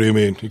 What do you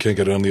mean? You can't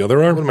get it on the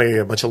other arm? What am I going to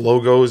get? A bunch of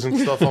logos and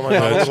stuff on my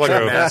arm? Like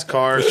a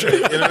NASCAR. You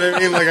know what I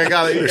mean? Like I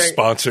got You're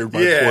sponsored by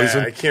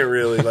Poison. I can't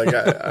really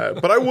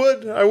but I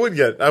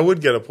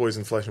would get a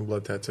Poison Flesh and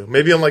Blood tattoo.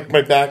 Maybe on like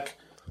my back,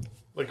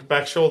 like a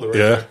back shoulder. Right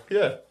there.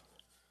 Yeah.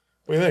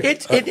 What do you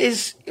think? It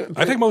is.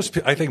 I think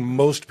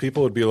most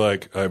people would be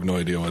like, I have no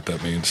idea what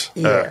that means.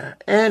 Yeah.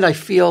 And I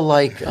feel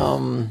like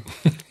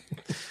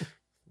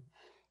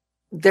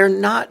they're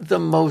not the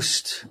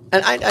most,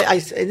 and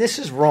and this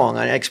is wrong,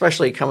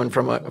 especially coming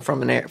from where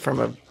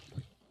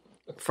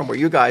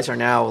you guys are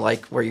now,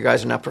 like where you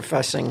guys are now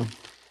professing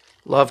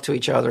love to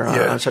each other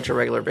on such a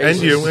regular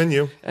basis. And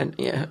you. And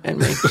me.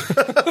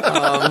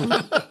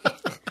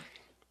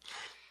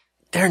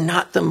 They're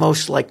not the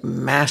most like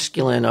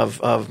masculine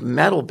of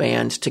metal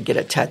bands to get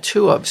a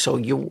tattoo of, so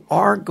you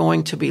are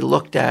going to be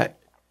looked at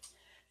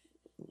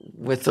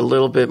with a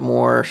little bit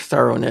more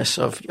thoroughness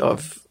of.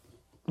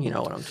 You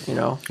know what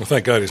Well,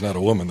 thank God he's not a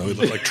woman, though. He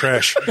looked like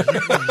trash. You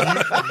think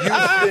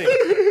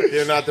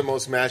they're not the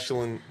most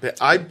masculine?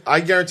 I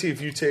guarantee if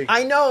you take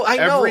I know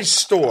every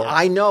store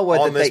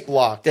on this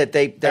block that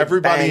they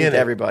everybody in it.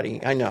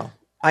 Everybody. I know.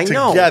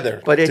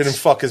 Together, but didn't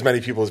fuck as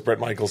many people as Bret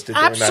Michaels did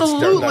during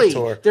absolutely. that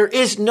tour. There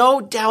is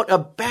no doubt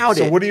about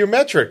it. So what are your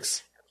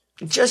metrics?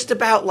 Just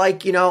about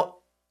like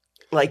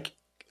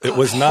it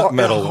was not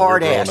metal.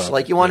 Hard ass. Up.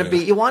 Like you want to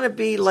be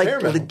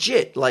like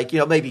legit. Like,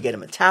 maybe get a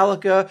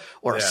Metallica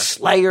or a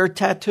Slayer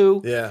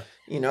tattoo. Yeah.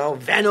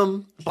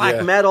 Venom,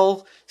 black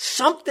metal,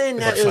 something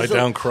that is upside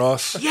down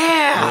cross.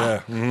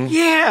 Yeah.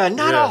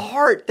 Not a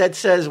heart that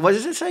says, what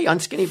does it say?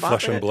 Unskinny Bop?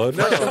 Flesh and Blood.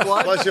 Flesh and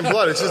Blood. Flesh and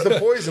Blood. It's just the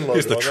Poison logo.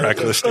 Here's the track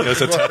listing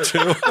as a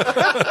tattoo.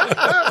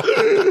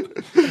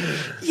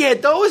 Yeah,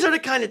 those are the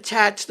kind of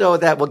tats though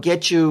that will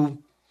get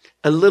you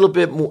a little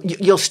bit more.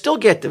 You'll still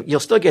get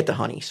the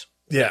honeys.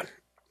 Yeah.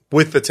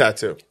 With the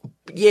tattoo.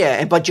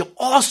 Yeah, but you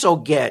also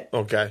get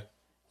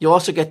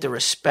the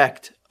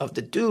respect of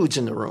the dudes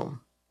in the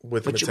room.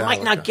 But Metallica. You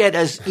might not get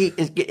as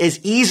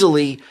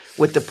easily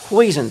with the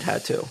Poison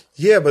tattoo.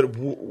 Yeah, but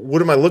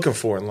what am I looking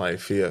for in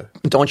life here?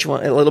 Don't you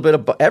want a little bit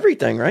of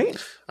everything,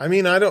 right? I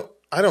mean, I don't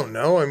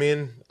know. I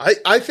mean,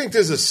 I think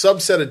there's a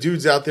subset of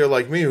dudes out there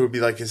like me who would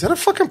be like, is that a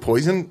fucking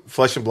Poison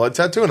Flesh and Blood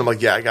tattoo? And I'm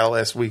like, yeah, I got it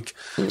last week.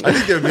 I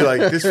think they would be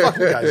like, this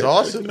fucking guy's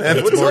awesome,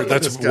 man.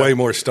 That's way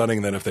more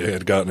stunning than if they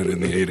had gotten it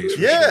in the 80s.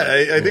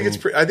 Yeah, I think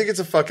I think it's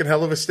a fucking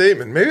hell of a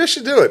statement. Maybe I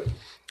should do it,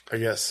 I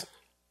guess.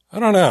 I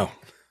don't know.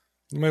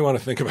 You may want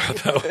to think about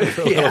that one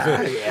for a little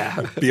bit.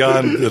 Yeah.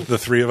 Beyond the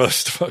three of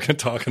us fucking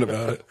talking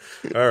about it.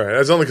 All right.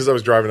 That's only because I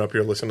was driving up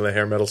here listening to the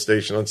hair metal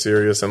station on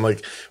Sirius. And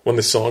like when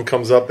the song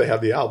comes up, they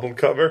have the album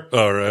cover.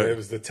 All right. It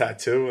was the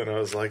tattoo. And I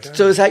was like,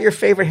 So is that your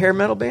favorite hair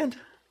metal band?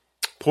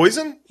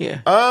 Poison?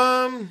 Yeah.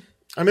 I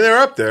mean, they're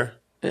up there.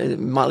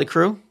 Motley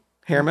Crue?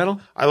 Hair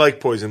metal? I like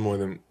Poison more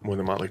than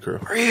Motley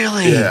Crue.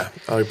 Really? Yeah.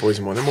 I like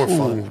Poison more. They're more fun.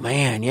 Oh,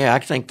 man. Yeah. I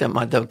think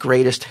that the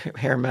greatest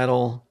hair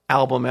metal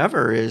album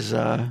ever is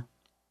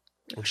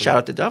Shout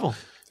Out the Devil.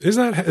 Is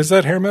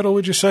that hair metal,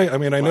 would you say? I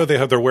mean, I know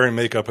they're wearing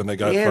makeup and they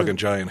got fucking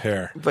giant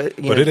hair. But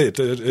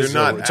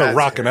it's a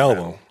rockin'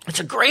 album. It's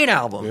a great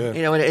album.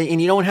 Yeah.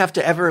 And you don't have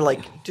to ever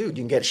dude,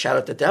 you can get Shout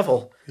Out the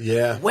Devil.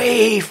 Yeah.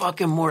 Way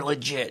fucking more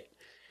legit.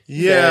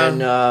 Yeah.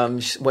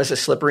 And what's the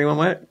slippery one?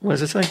 What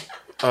does it say?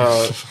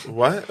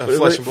 What?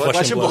 Flesh and Blood.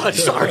 Flesh and Blood,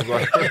 sorry.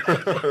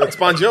 That's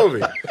Bon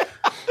Jovi.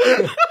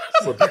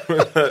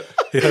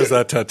 He has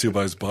that tattoo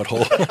by his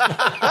butthole.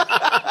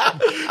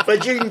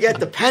 But you can get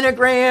the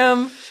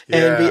pentagram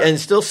and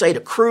still say the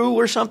crew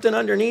or something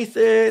underneath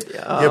it.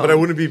 Yeah, but I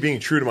wouldn't be being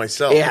true to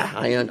myself. Yeah,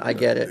 I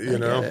get it. You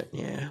know? Get it.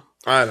 Yeah.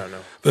 I don't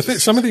know.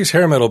 Some of these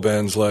hair metal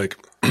bands, like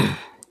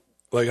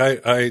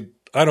I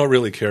don't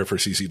really care for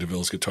CC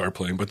DeVille's guitar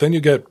playing, but then you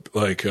get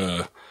like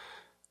Nino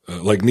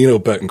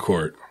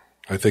Bettencourt.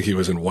 I think he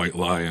was in White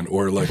Lion,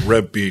 or like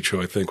Reb Beach,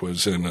 who I think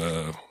was in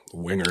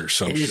Winger or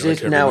some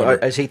shit. Now,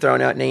 is he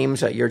throwing out names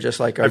that you're just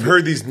like? I've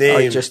heard these names.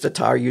 Are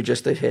you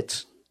just the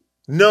hits?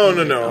 No.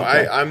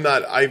 Okay. I'm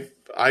not. I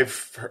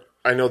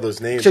know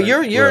those names. So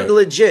you're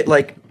legit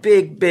like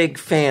big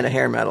fan of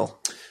hair metal.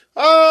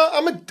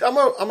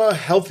 I'm a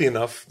healthy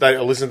enough that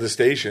I listen to the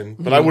station,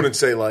 but I wouldn't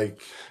say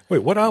like. Wait,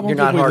 what album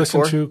did we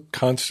listen to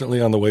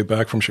constantly on the way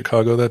back from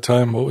Chicago that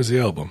time? What was the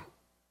album?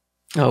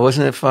 Oh,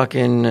 wasn't it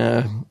fucking?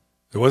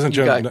 It wasn't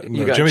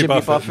Jimmy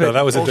Buffett. No,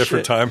 that was a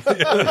different time.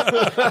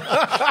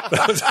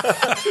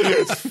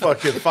 It's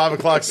fucking 5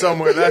 o'clock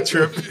somewhere. That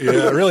trip.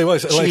 Yeah, it really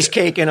was.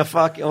 Cheesecake and a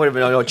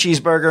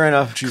cheeseburger and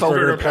a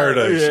cheeseburger in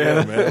paradise.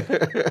 Yeah, man.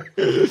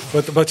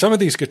 But some of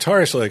these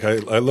guitarists, like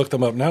I looked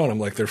them up now, and I'm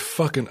like, they're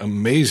fucking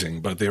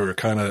amazing. But they were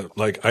kind of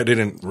like, I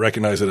didn't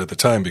recognize it at the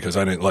time because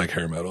I didn't like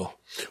hair metal.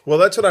 Well,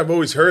 that's what I've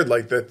always heard.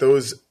 Like that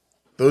those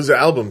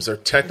albums are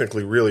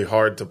technically really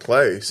hard to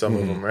play. Some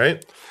of them,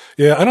 right?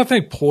 Yeah, I don't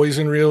think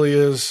Poison really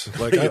is.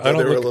 Like, I don't.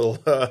 They were a little.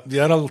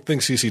 Yeah, I don't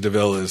think CC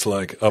DeVille is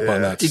like up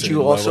on that. Did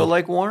you also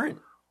like Warrant?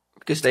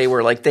 Because they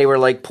were like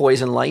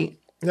Poison Light.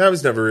 I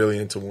was never really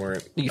into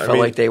Warrant. You felt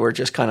like they were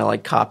just kind of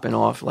like copping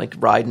off, like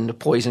riding the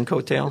Poison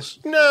coattails.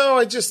 No,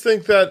 I just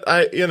think that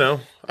I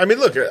mean,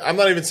 look, I'm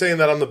not even saying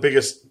that I'm the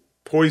biggest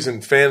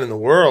Poison fan in the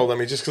world. I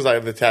mean, just because I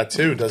have the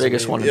tattattue doesn't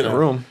biggest mean, one in the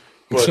room.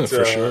 But,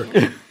 for sure.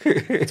 I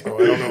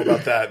don't know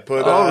about that.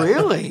 But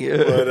really?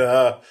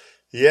 But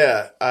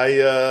yeah,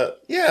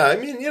 I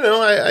mean,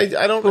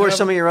 I don't. Who are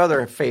some of your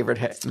other favorite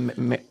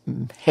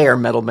hair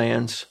metal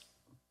bands?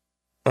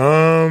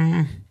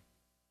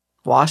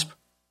 Wasp.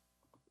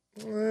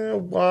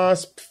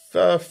 Wasp.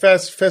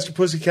 Faster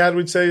Pussycat,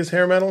 we'd say, is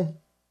hair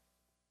metal.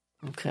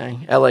 Okay.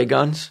 L.A.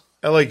 Guns.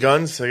 L.A.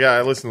 Guns. Yeah,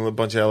 I listen to a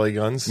bunch of L.A.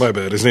 Guns. My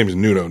bad. His name is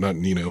Nuno, not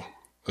Nino.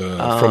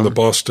 From the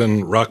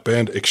Boston rock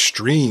band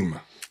Extreme.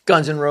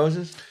 Guns N'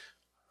 Roses.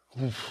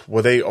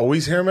 Were they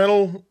always hair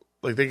metal?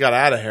 Like, they got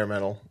out of hair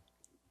metal.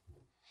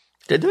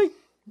 Did they?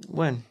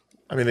 When?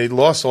 I mean, they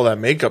lost all that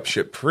makeup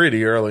shit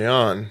pretty early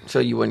on. So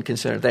you wouldn't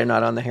consider they're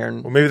not on the hair?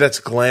 Well, maybe that's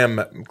glam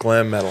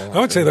metal. I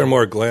would say they're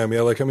more glam.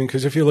 Yeah, like, I mean,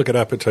 because if you look at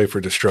Appetite for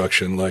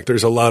Destruction, like,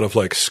 there's a lot of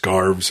like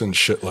scarves and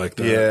shit like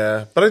that.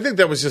 Yeah, but I think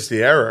that was just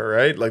the era,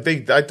 right? Like,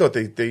 I thought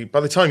they by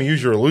the time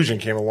Use Your Illusion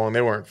came along,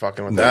 they weren't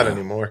fucking with that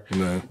anymore.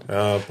 No,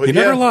 but he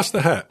never lost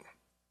the hat.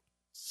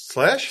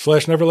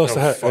 Slash never lost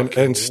the hat,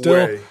 and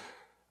still.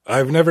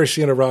 I've never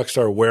seen a rock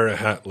star wear a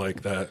hat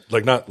like that.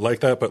 Like, not like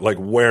that, but like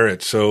wear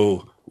it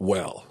so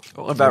well.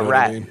 What about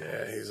Rat? I mean?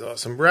 Yeah, he's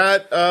awesome.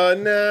 Rat,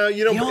 no,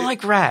 you don't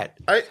like Rat.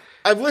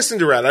 I've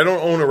listened to Rat. I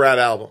don't own a Rat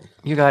album.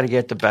 You got to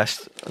get the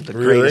best, the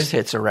greatest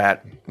hits of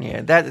Rat.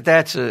 Yeah,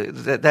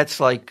 that's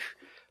like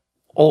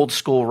old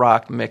school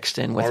rock mixed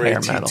in with hair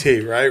metal.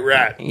 R-A-T-T, right?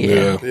 Rat.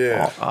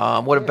 Yeah.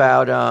 What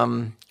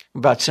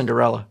about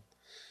Cinderella?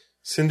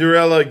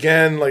 Cinderella,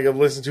 again, like I've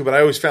listened to, but I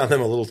always found them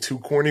a little too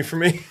corny for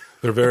me.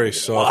 They're very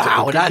soft.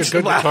 Wow, that's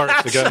good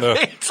guitarists again, though.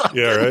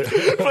 Yeah, right.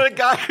 For a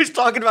guy who's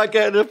talking about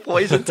getting a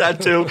Poison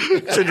tattoo,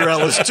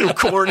 Cinderella's too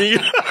corny.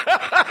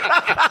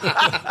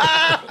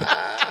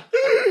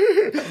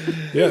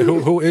 Yeah,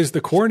 who is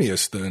the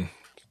corniest then?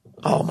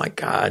 Oh my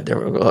God,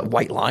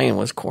 White Lion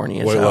was corny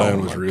as hell. White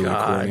Lion was really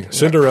corny.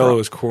 Cinderella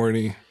was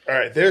corny. All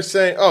right, they're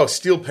saying,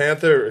 Steel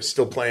Panther is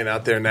still playing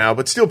out there now,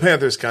 but Steel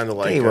Panther's kind of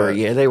like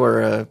they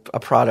were a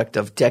product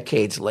of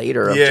decades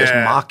later of just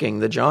mocking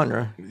the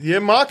genre. Yeah,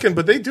 mocking,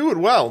 but they do it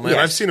well, man. Yes.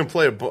 I've seen them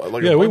play a bunch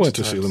we went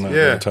to see them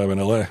that time in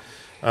L.A.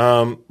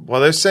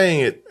 Well, they're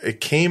saying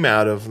it came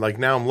out of, like,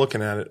 now I'm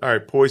looking at it. All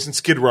right, Poison,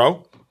 Skid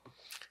Row.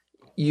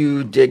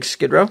 You dig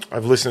Skid Row?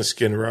 I've listened to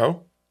Skid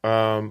Row.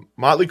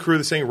 Motley Crue,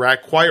 they're saying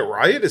Quiet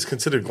Riot is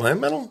considered glam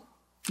metal?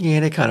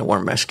 Yeah, they kind of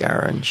wore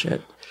mascara and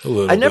shit.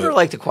 I never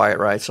liked the Quiet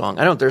Riot song.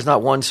 There's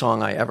not one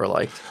song I ever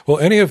liked. Well,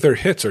 any of their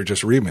hits are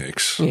just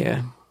remakes.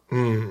 Yeah.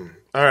 All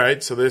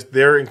right, so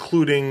they're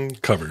including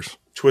covers.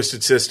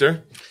 Twisted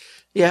Sister.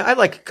 Yeah, I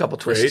like a couple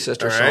Twisted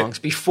Sister songs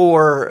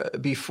before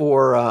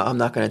I'm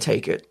Not Gonna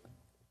Take It.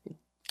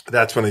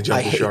 That's when they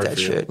jumped the shark for you.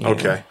 Shit,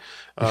 okay.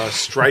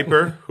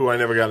 Striper, who I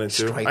never got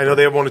into. I know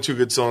they have one or two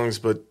good songs,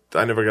 but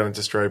I never got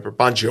into Striper.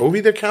 Bon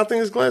Jovi, they're counting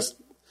as glass?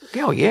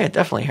 Oh, yeah,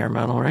 definitely hair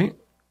metal, right?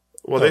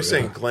 Well, they're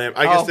saying glam.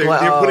 I guess they're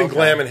putting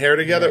glam and hair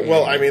together.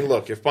 Well, I mean,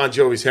 look, if Bon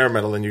Jovi's hair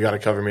metal, then you got to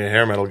cover me a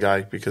hair metal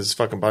guy because it's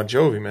fucking Bon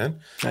Jovi,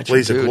 man.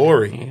 Blaze of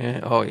Glory.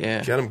 Yeah. Oh,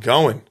 yeah. Get him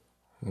going.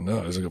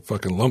 No, there's like a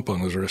fucking lump on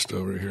his wrist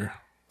over here.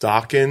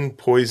 Dokken,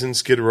 Poison,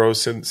 Skid Row,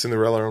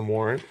 Cinderella, and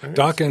Warrant.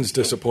 Dokken's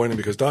disappointing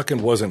because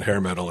Dokken wasn't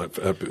hair metal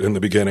in the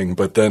beginning,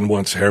 but then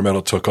once hair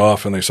metal took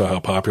off and they saw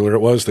how popular it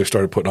was, they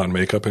started putting on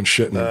makeup and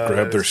shit and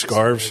grabbed their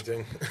scarves.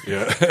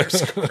 Yeah,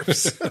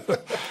 scarves.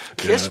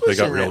 Kiss was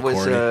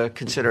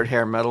considered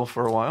hair metal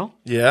for a while.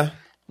 Yeah.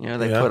 Yeah,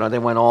 they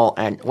went all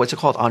and what's it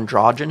called?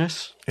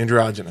 Androgynous.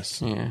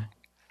 Androgynous. Yeah.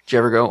 Did you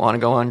ever want to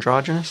go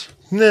androgynous?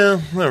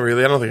 No, not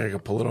really. I don't think I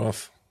could pull it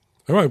off.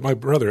 My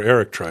brother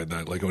Eric tried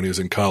that, like when he was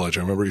in college.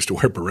 I remember he used to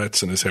wear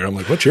barrettes in his hair. I'm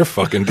like, what's your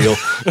fucking deal?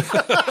 But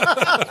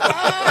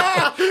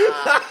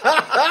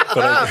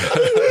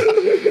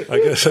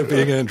I guess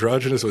being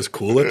androgynous was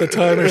cool at the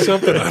time or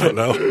something. I don't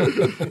know.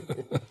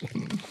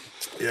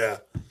 Yeah.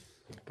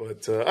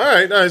 But all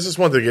right, I just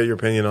wanted to get your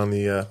opinion on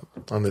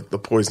the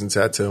Poison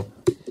tattoo.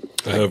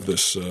 I have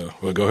this.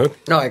 Well, go ahead.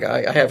 No,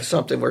 I have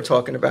something we're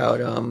talking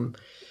about.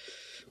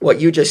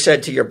 What you just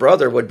said to your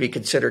brother would be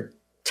considered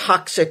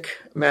toxic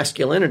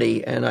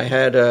masculinity, and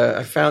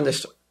I found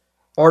this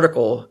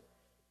article,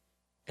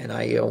 and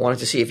I wanted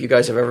to see if you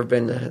guys have ever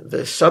been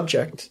the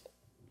subject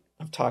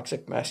of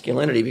toxic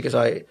masculinity, because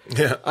I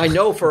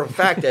know for a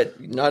fact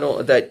that not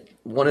only that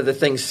one of the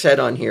things said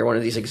on here, one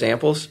of these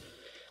examples,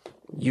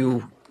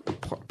 you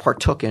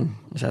partook in.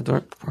 Is that the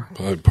word?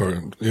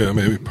 Yeah,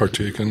 maybe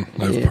partaken.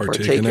 I've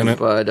partaken in it.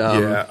 But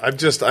I'm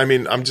just going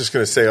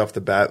to say off the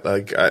bat,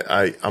 like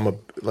I'm a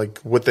like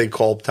what they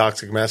call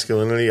toxic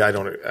masculinity. I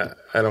don't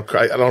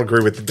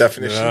agree with the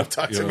definition of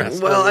toxic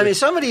masculinity. Well, I mean,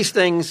 some of these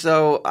things,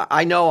 though,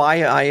 I know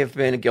I have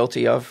been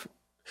guilty of.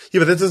 Yeah,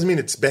 but that doesn't mean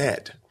it's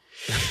bad.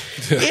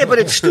 Yeah, but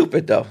it's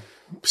stupid, though.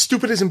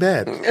 Stupid isn't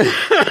bad.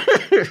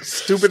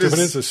 Stupid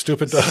is a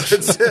stupid dog.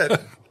 That's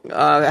it.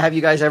 Have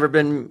you guys ever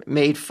been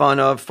made fun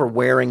of for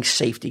wearing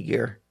safety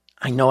gear?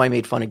 I know I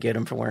made fun of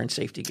Gidim for wearing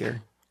safety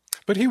gear.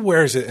 But he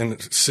wears it in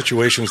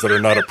situations that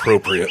are not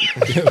appropriate.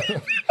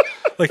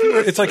 Like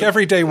it's like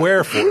everyday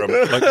wear for him,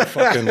 like a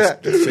fucking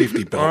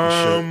safety belt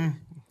and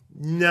shit.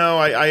 No,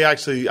 I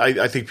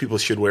think people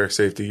should wear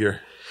safety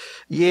gear.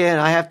 Yeah,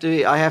 and I have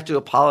to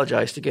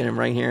apologize to Gidim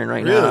right here and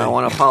right now. I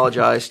want to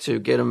apologize to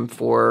Gidim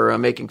for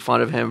making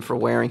fun of him for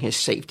wearing his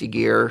safety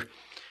gear.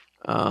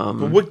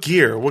 But what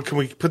gear? What can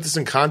we put this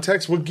in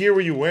context? What gear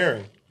were you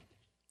wearing?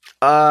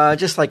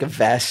 Just like a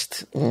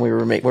vest when we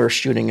were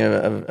shooting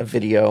a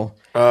video.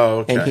 Oh,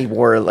 okay. And he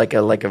wore like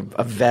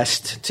a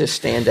vest to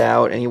stand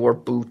out, and he wore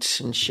boots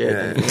and shit.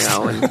 Yeah. And,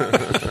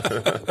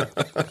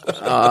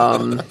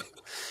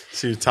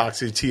 so you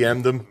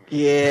TM'd him?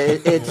 Yeah,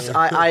 it's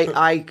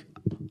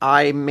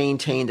I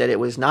maintain that it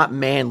was not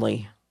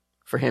manly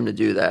for him to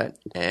do that,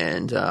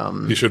 and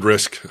he should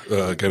risk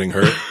getting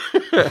hurt.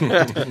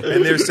 And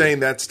they're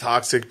saying that's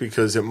toxic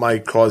because it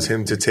might cause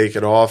him to take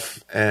it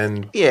off,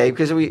 and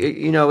because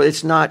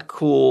it's not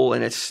cool,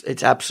 and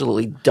it's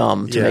absolutely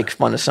dumb to make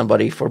fun of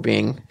somebody for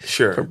being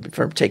for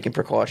taking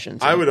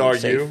precautions. I would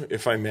argue,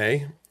 if I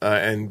may,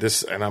 and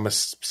I'm a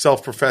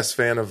self-professed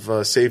fan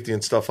of safety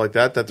and stuff like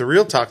that, that the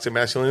real toxic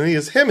masculinity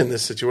is him in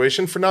this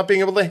situation for not being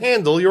able to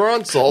handle your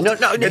insult and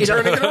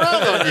turning it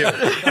around on you.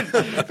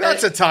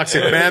 That's a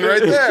toxic man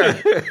right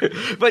there.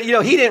 But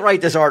he didn't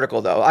write this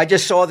article though. I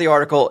just saw the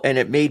article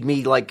and it made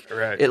me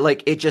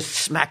it just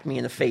smacked me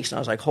in the face, and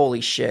I was like,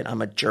 holy shit,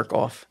 I'm a jerk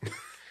off.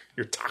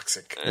 You're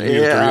toxic.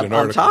 Yeah,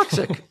 I'm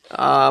toxic.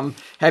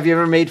 Have you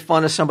ever made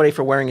fun of somebody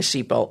for wearing a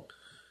seatbelt?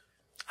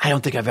 I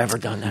don't think I've ever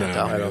done that,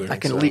 though. I don't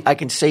think I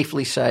can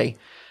safely say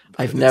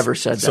I've never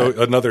said that. So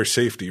another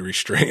safety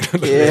restraint.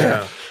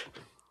 Yeah.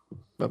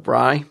 But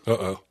Bri?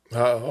 Uh-oh.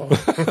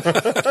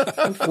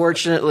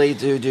 Unfortunately,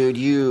 dude,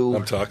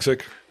 I'm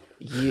toxic?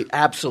 You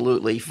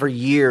absolutely. For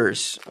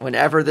years,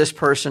 whenever this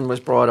person was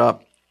brought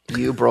up,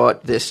 you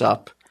brought this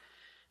up.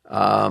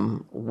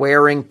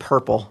 Wearing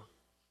purple.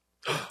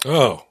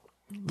 Oh.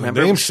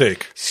 Remember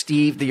namesake.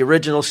 Steve, the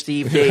original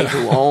Steve Dave,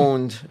 who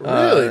owned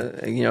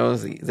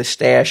the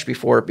stash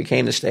before it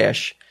became the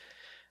stash.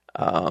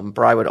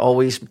 Bri would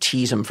always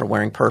tease him for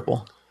wearing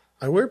purple.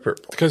 I wear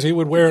purple. Because he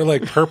would wear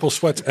like purple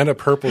sweats and a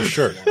purple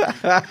shirt.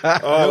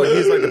 Oh,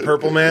 he's like the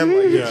purple man?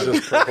 Like he's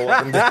just purple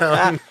up and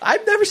down.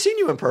 I've never seen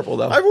you in purple,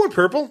 though. I've worn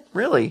purple.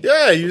 Really?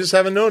 Yeah, you just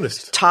haven't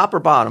noticed. Top or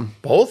bottom?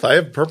 Both. I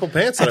have purple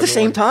pants. At the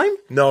same time?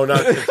 No,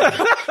 not at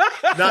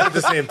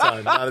the same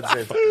time. Not at the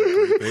same time.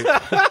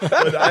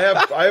 But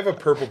I have a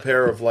purple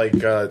pair of like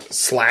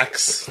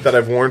slacks that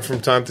I've worn from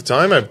time to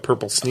time. I have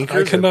purple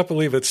sneakers. I cannot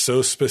believe it's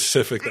so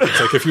specific. That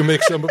it's like if you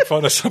make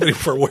fun of somebody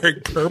for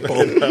wearing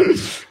purple.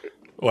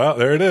 Wow,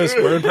 there it is.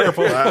 Wearing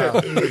purple. Wow.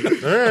 All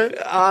right.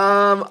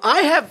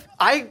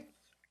 I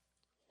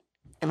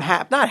am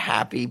not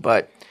happy,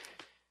 but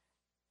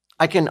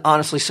I can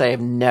honestly say I've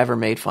never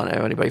made fun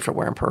of anybody for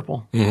wearing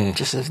purple. Mm-hmm. It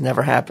just has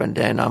never happened,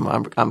 and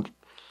I'm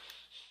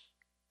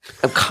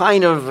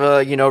kind of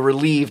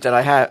relieved that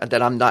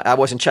I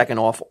wasn't ticking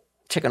off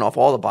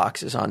all the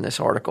boxes on this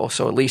article.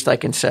 So at least I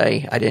can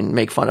say I didn't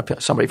make fun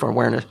of somebody for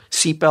wearing a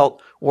seatbelt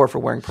or for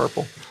wearing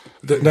purple.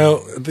 Now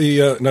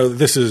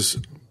this is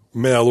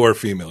male or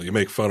female? You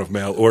make fun of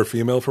male or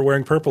female for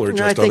wearing purple, or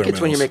just I think other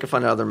it's when you're males? making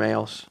fun of other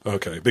males.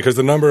 Okay, because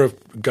the number of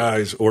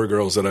guys or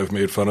girls that I've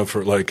made fun of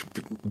for like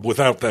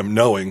without them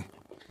knowing,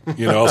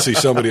 I'll see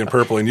somebody in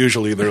purple and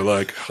usually they're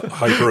like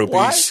hyper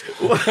obese.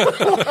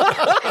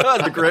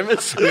 The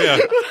grimace? Yeah,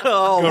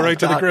 Oh, go right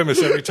to the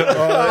grimace every time.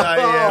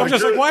 I'm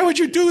just like, why would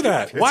you do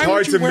that? Why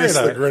would you wear that? It's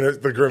hard to miss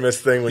the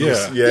grimace thing when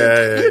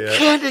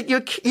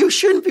Yeah. You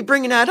shouldn't be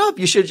bringing that up.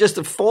 You should just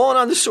have fallen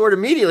on the sword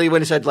immediately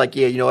when it said, like,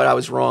 yeah, you know what, I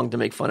was wrong to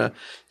make fun of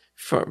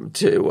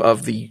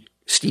the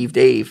Steve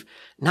Dave.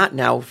 Not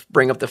now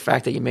bring up the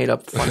fact that you made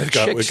up fun of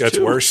chicks It gets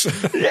too. worse.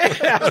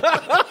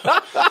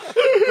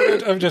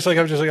 I'm just like,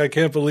 I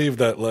can't believe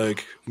that,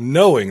 like,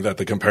 knowing that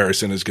the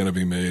comparison is going to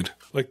be made.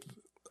 Like,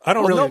 I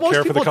don't really most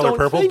care for the people color don't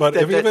purple, think but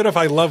that even if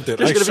I loved it,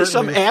 There's going to be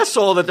some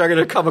asshole that they're going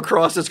to come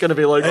across that's going to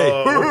be like,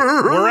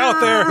 we're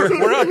out there.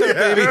 We're out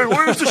there, baby.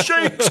 where's the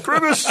shakes,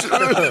 grimace?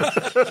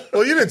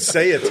 Well, you didn't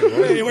say it to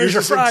him. Hey, where's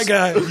your fry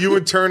guy? You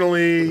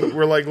internally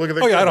were like, look at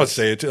the. Oh, yeah, I don't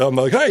say it. I'm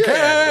like, hey,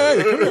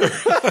 hey, come here.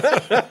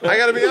 I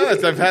got to be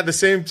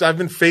honest. I've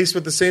been faced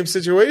with the same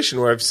situation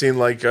where I've seen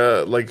like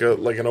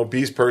an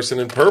obese person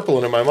in purple,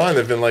 and in my mind,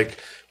 I've been like,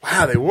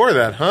 wow, they wore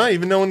that, huh?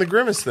 Even knowing the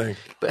grimace thing.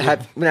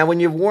 But now, when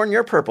you've worn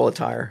your purple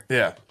attire,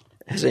 Yeah.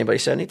 has anybody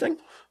said anything?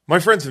 My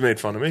friends have made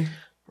fun of me.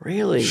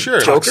 Really?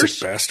 Sure. Jokers?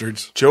 Toxic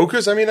bastards.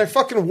 Jokers? I mean,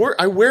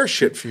 I wear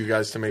shit for you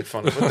guys to make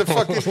fun of. What the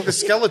fuck is the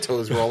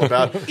Skeletos were all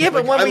about? Yeah,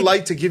 but when I we-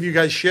 like to give you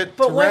guys shit.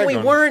 But to when rag we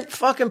on. weren't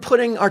fucking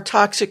putting our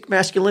toxic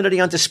masculinity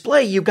on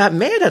display, you got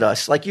mad at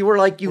us. Like you were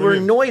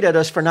annoyed at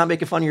us for not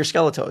making fun of your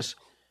Skeletos,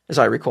 as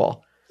I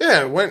recall.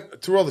 Yeah, I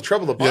went through all the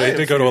trouble to buy Yeah, it he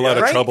did for go to a you lot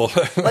of guys. trouble.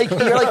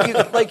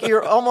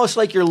 You're almost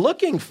like you're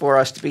looking for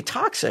us to be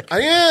toxic.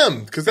 I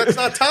am, because that's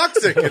not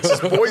toxic. It's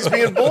just boys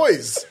being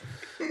boys.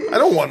 I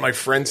don't want my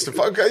friends to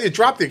fuck. You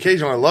drop the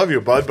occasional I love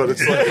you, bud, but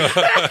it's like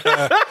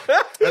I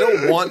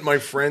don't want my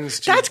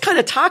friends to. That's kind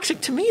of toxic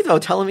to me, though,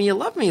 telling me you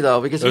love me,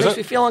 though, because it Is makes it?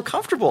 me feel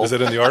uncomfortable. Is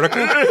it in the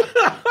article?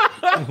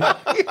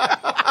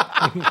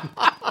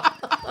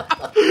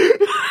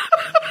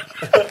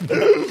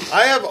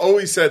 I have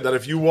always said that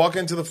if you walk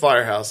into the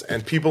firehouse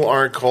and people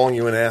aren't calling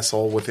you an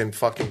asshole within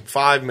fucking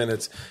 5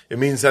 minutes, it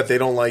means that they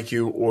don't like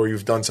you or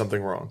you've done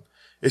something wrong.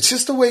 It's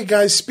just the way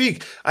guys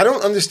speak. I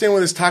don't understand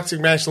where this toxic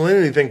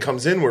masculinity thing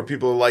comes in where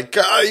people are like,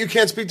 God, you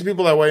can't speak to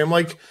people that way. I'm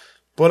like,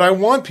 but I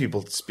want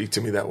people to speak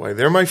to me that way.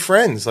 They're my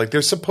friends. Like,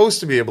 they're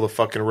supposed to be able to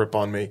fucking rip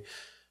on me.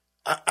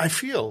 I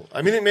feel.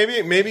 I mean,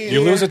 maybe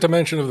You lose a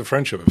dimension of the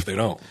friendship if they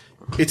don't.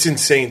 It's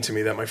insane to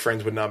me that my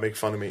friends would not make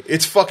fun of me.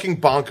 It's fucking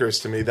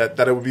bonkers to me that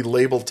it would be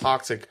labeled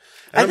toxic.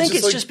 And I I'm think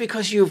it's like, just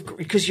because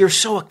you're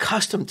so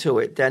accustomed to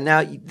it that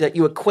now that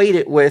you equate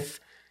it with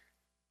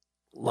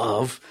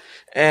love,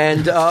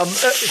 and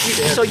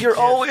so you're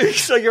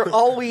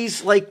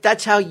always like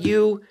that's how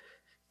you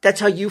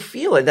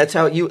feel it.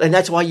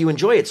 That's why you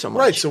enjoy it so much.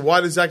 right. So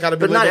why does that got to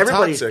be But not labeled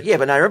everybody's toxic?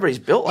 but not everybody's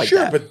built like Sure,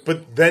 that.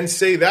 but then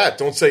say that.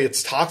 Don't say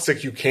it's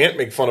toxic. You can't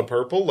make fun of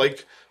purple.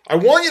 Like, I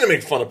want you to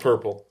make fun of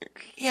purple.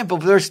 Yeah, but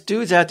there's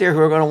dudes out there who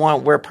are going to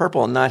want to wear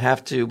purple and not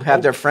have to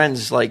have their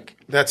friends like.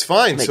 That's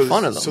fine. Make so,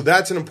 fun of them. so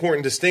that's an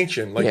important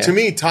distinction. Like, Yeah. to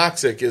me,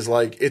 toxic is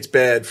like, it's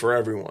bad for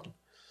everyone.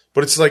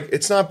 But it's like,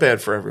 it's not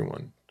bad for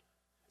everyone.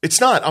 It's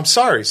not. I'm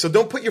sorry. So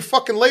don't put your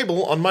fucking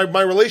label on my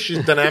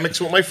relationship dynamics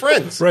with my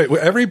friends. Right.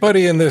 Well,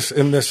 everybody in this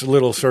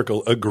little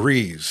circle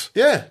agrees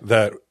Yeah.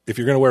 that if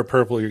you're going to wear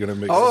purple, you're going to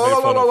make made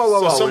Whoa,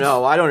 fun of. some-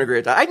 no, I don't agree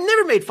with that. I've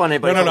never made fun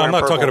of anybody. No, for I'm wearing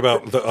not talking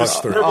purple. about us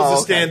three. Purple's a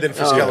okay. stand-in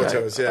for Okay.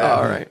 Skeletos. Yeah.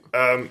 All right.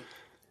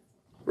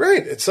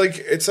 Right. It's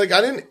like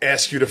I didn't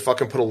ask you to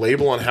fucking put a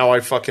label on how I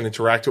fucking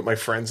interact with my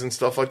friends and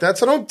stuff like that.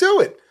 So don't do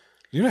it.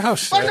 You know how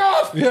sad?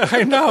 off! Yeah,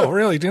 I know.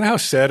 Really, do you know how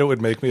sad it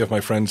would make me if my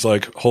friends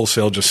like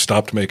wholesale just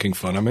stopped making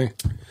fun of me?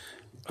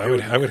 I would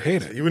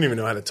hate it. You wouldn't even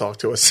know how to talk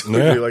to us.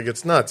 Yeah. You'd be like,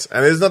 it's nuts.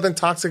 And there's nothing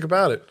toxic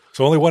about it.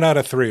 So only 1 out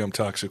of 3 I'm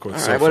toxic with. All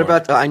so right. What far.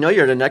 about? I know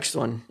you're the next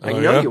one. I Oh,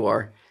 know yeah? you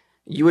are.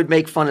 You would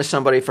make fun of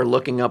somebody for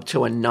looking up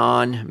to a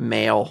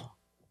non-male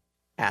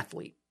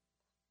athlete.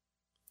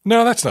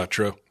 No, that's not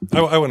true.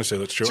 I want to say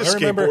that's true. Just I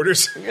remember,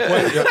 skateboarders.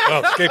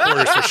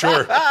 skateboarders for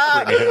sure.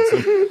 Whitney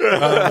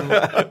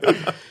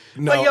Hansen.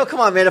 No. But come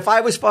on, man. If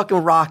I was fucking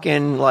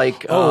rocking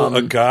like,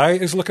 a guy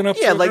is looking up.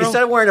 yeah, to a like girl?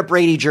 instead of wearing a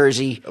Brady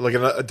jersey, Like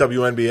a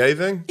WNBA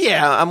thing?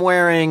 yeah, I'm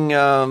wearing.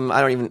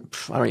 I don't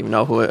even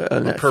know who a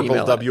Purple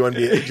female.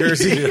 WNBA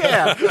jersey.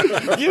 Yeah,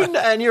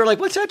 and you're like,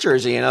 what's that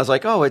jersey? And I was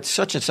like, oh, it's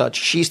such and such.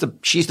 She's the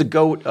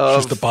goat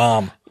of She's the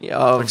bomb.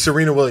 Like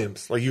Serena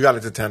Williams. Like, you got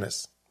it to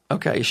tennis.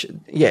 okay,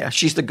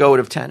 she's the goat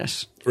of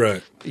tennis.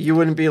 Right. You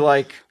wouldn't be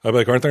like, I'm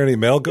like, aren't there any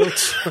male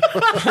goats?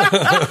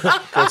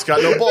 It's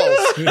got no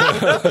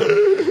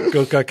balls.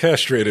 Goat got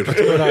castrated. What's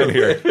going on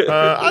here?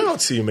 I don't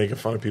see you making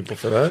fun of people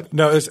for that.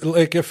 No, it's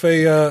like if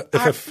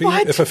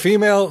what? a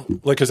female,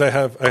 like, because I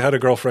had a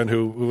girlfriend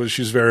who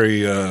she's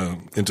very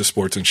into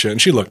sports and shit,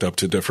 and she looked up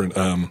to different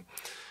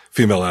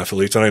female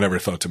athletes, and I never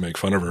thought to make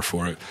fun of her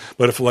for it.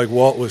 But if like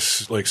Walt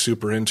was like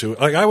super into it,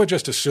 like I would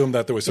just assume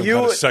that there was some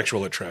kind of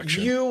sexual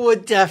attraction. You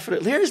would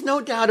definitely. There's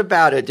no doubt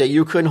about it that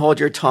you couldn't hold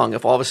your tongue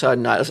if all of a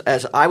sudden,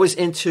 as I was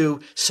into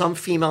some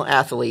female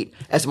athlete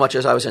as much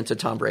as I was into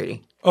Tom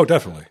Brady. Oh,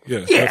 definitely.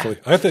 Yeah,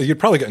 definitely. I think you'd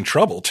probably get in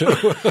trouble too.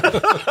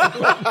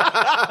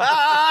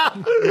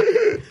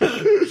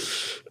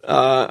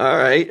 All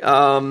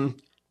right.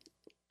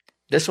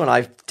 This one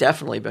I've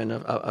definitely been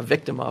a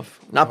victim of.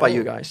 Not by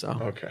you guys, though.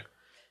 Okay.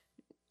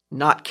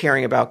 Not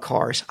caring about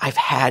cars. I've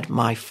had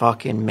my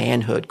fucking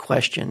manhood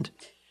questioned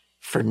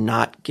for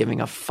not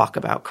giving a fuck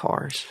about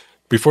cars.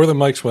 Before the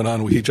mics went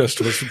on,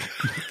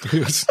 he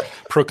was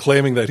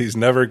proclaiming that he's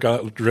never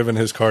driven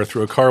his car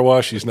through a car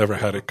wash. He's never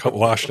had it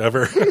washed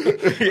ever.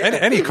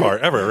 Any car,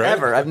 ever, right?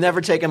 Ever. I've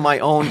never taken my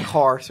own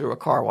car through a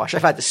car wash.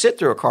 I've had to sit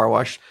through a car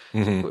wash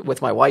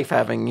with my wife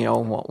having,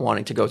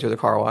 wanting to go through the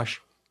car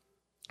wash.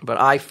 But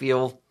I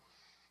feel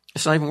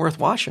it's not even worth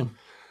washing.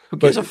 Who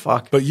gives a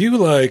fuck? But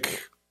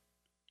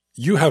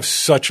you have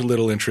such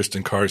little interest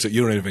in cars that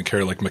you don't even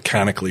care, like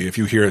mechanically. If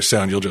you hear a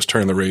sound, you'll just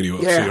turn the radio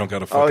up so you don't got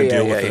to fucking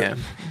deal with it. Yeah,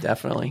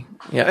 definitely.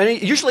 Yeah,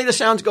 and usually the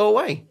sounds go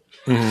away.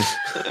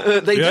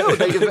 Mm-hmm. They do.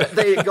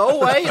 They go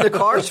away. The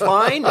car's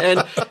fine, and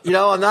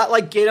I'm not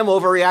like get him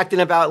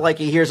overreacting about like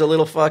he hears a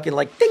little fucking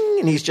like ding,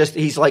 and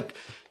he's like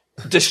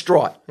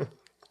distraught.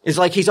 It's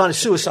like he's on a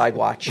suicide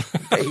watch.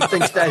 He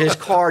thinks that his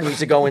car needs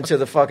to go into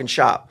the fucking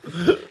shop,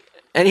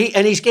 and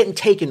he's getting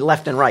taken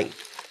left and right.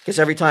 Because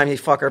every time he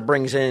fucker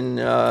brings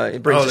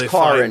his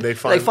car in, they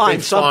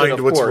find something,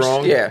 of what's course.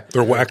 Wrong. Yeah.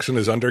 They're waxing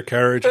his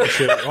undercarriage and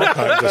shit, all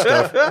kinds of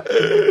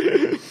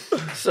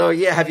stuff. So,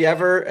 yeah, have you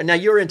ever – now,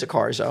 you're into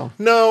cars, though.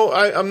 No,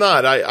 I'm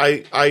not.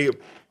 I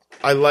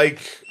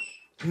like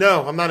 –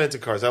 no, I'm not into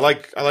cars. I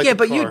like yeah,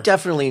 but car. you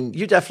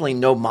definitely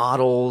know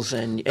models.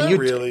 And not you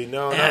really.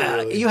 No, not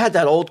really. You had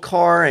that old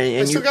car.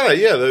 And I still got it,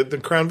 yeah, the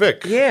Crown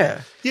Vic.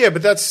 Yeah. Yeah,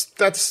 but that's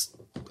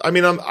 – I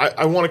mean,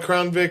 I want a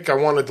Crown Vic. I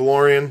want a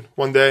DeLorean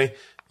one day.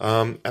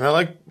 And I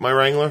like my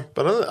Wrangler,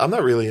 but I'm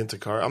not really into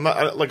car. I'm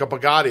not like a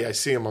Bugatti. I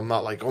see them. I'm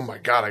not like, oh my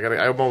God,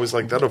 I'm always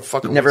like, that'll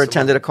fucking. Never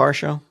attended a car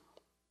show?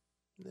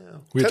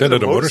 No. We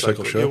attended a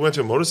motorcycle show. We went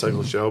to a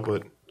motorcycle show,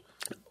 but.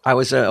 I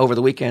was over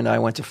the weekend. I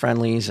went to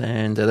Friendly's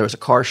and there was a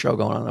car show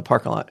going on in the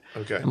parking lot.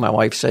 Okay. And my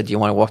wife said, "Do you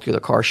want to walk through the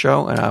car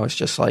show?" And I was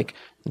just like,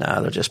 "Nah,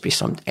 there'll just be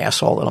some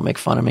asshole that'll make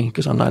fun of me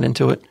because I'm not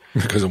into it."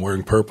 Because I'm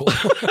wearing purple.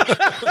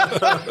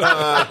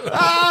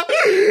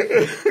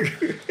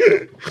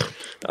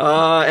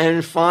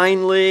 And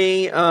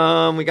finally,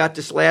 we got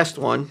this last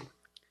one.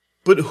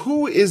 But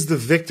who is the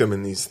victim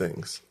in these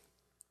things?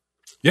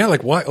 Yeah,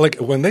 like why? Like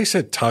when they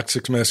said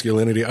toxic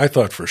masculinity, I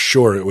thought for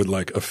sure it would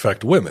like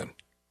affect women.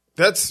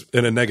 That's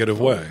in a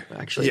negative way.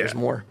 Actually, there's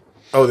more.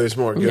 Oh, there's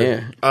more.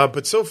 Good. Yeah.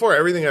 But so far,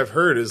 everything I've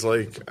heard is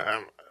like,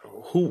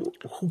 who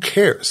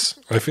cares?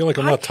 I feel like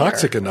I'm not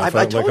toxic enough.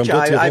 I'm guilty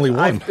of only one.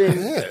 I've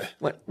been,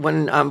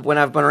 when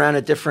I've been around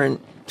a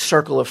different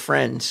circle of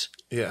friends.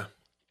 Yeah.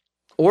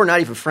 Or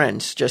not even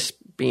friends, just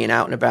being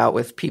out and about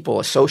with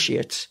people,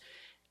 associates,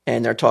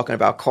 and they're talking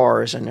about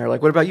cars, and they're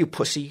like, "What about you,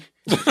 pussy?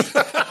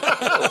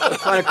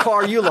 What kind of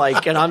car you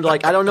like?" And I'm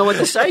like, I don't know what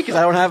to say because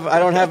I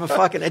don't have a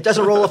fucking. It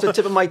doesn't roll off the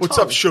tip of my tongue. What's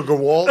up, Sugar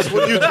Walls?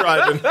 What are you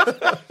driving?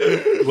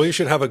 Well, you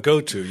should have a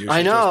go-to.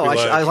 I know.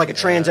 I like a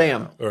Trans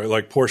Am or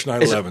like Porsche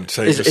 911.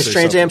 Is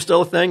Trans Am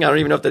still a thing? I don't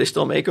even know if they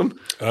still make them.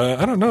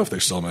 I don't know if they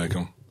still make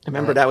them. I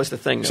remember that was the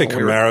thing. You say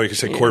Camaro, you can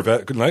say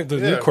Corvette. The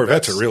new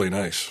Corvettes are really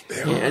nice.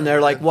 And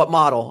they're like, "What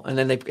model?" And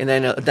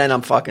then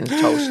I'm fucking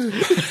toast.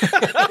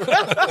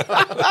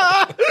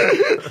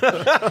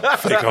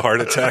 Fake a heart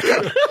attack.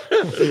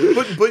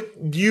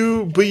 but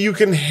you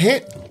can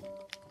hit. What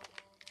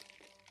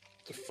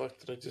the fuck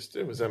did I just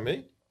do? Was that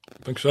me?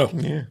 I think so.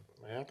 Yeah.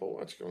 My Apple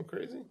Watch going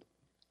crazy.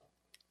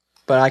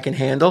 But I can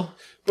handle.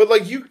 But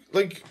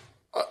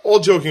all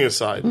joking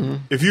aside,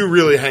 if you're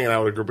really hanging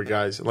out with a group of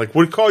guys, like,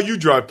 what car you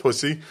drive,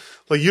 pussy?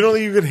 Like, you don't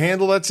think you could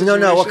handle that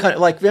situation? No. What kind of,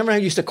 like, remember how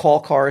you used to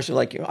call cars?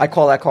 Like, I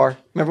call that car.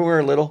 Remember when we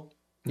were little?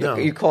 No.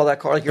 You call that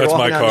car. Like, you're That's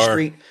walking down my the car.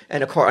 street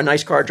and a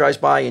nice car drives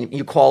by and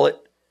you call it.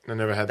 I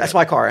never had that. That's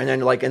my car. And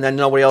then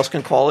nobody else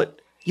can call it.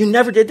 You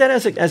never did that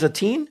as a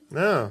teen?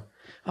 No.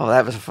 Oh,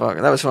 that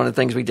was one of the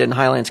things we did in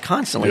Highlands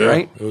constantly,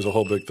 right? It was a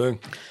whole big thing.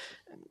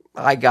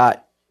 I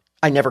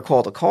never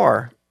called a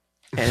car.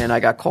 And then I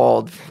got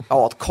called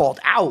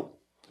out.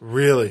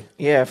 Really?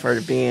 Yeah,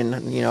 for being,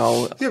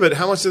 Yeah, but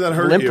how much did that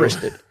hurt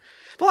limp-wristed.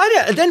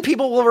 Well, then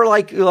people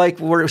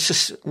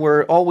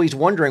were always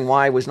wondering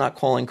why I was not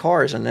calling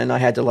cars, and then I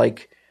had to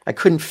I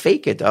couldn't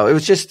fake it though. It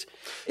was just,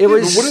 But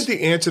wouldn't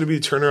the answer to be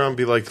to turn around and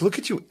be like, "Look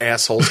at you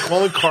assholes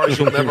calling cars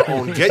you'll never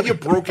own. Get your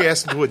broke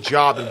ass into a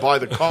job and buy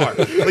the car."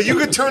 Like, you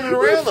could turn it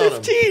around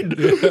on them.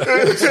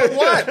 So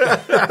what?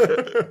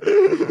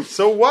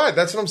 So what?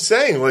 That's what I'm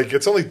saying. Like,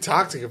 it's only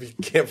toxic if you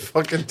can't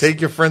fucking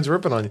take your friends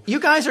ripping on you. You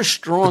guys are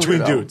stronger Between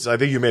though. dudes. I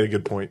think you made a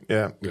good point.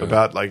 Yeah.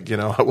 About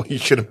how you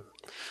should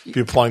be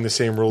applying the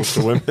same rules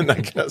to women,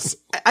 I guess.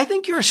 I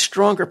think you're a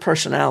stronger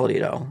personality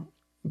though.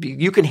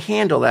 You can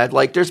handle that.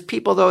 Like, there's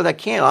people, though, that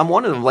can't. I'm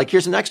one of them. Like,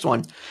 here's the next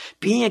one.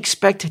 Being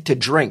expected to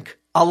drink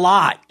a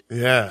lot.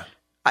 Yeah.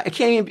 I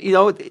can't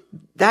even,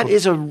 that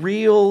is a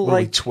real, What are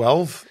we,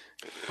 12?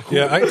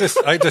 Yeah,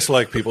 I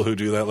dislike people who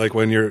do that. Like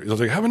when you're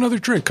like, have another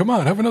drink. Come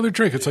on, have another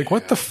drink. It's like,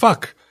 what the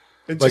fuck?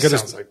 It just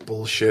sounds like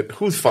bullshit.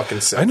 Who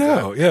fucking said that? I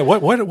know. Yeah.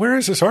 Where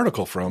is this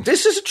article from?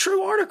 This is a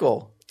true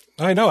article.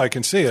 I know. I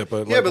can see it,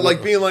 but Yeah, but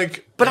like being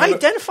like. But I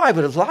identify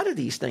with a lot of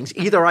these things.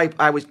 Either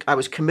I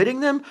was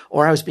committing them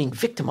or I was being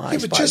victimized.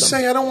 Yeah, but by just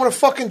them. say I don't want to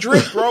fucking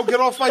drink, bro. Get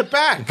off my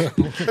back.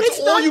 That's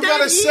all you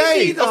gotta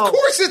say. Of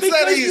course, it's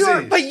that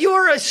easy. But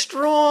you're a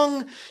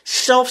strong,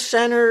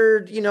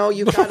 self-centered. You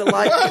gotta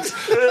like. I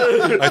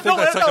think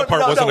that second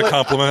part wasn't a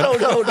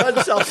compliment. No,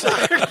 not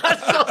self-centered. Not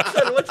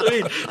self-centered. What's it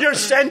mean? You're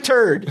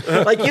centered.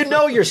 Like you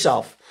know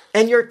yourself,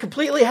 and you're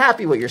completely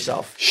happy with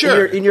yourself.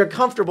 Sure, and you're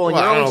comfortable in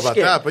your own I don't know about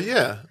skin. that, but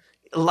yeah.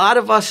 A lot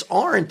of us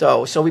aren't,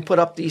 though. So we put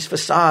up these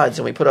facades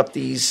and we put up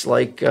these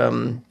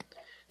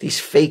these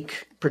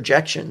fake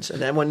projections,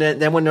 and then when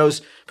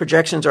those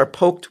projections are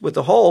poked with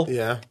the hole,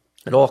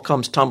 it all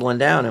comes tumbling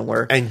down, and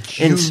we're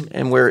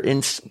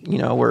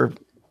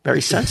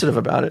very sensitive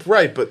about it.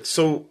 Right, but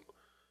so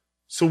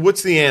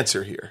what's the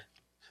answer here?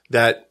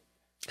 That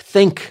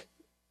think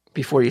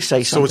before you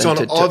say something. So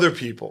it's on other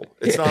people.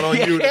 It's not on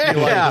you to be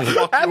like, fuck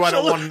you, I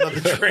don't want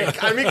another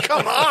drink. I mean,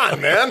 come on,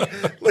 man.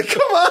 Like,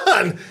 come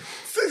on.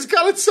 It's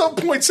got at some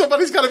point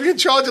somebody's got to be in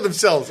charge of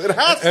themselves. It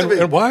has to be.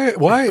 And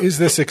why is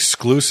this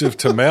exclusive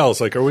to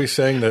males? Like, are we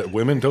saying that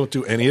women don't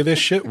do any of this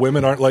shit?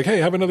 Women aren't like, hey,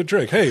 have another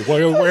drink. Hey, why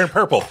are you wearing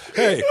purple?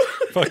 Hey,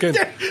 fucking,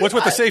 what's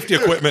with the safety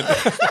equipment?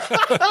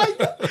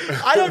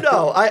 I don't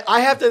know.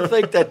 I have to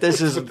think that this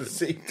is.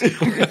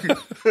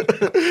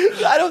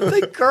 I don't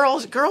think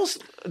girls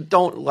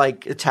don't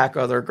like attack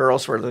other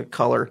girls for the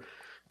color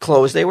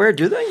clothes they wear,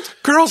 do they?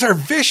 Girls are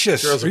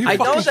vicious. Are you I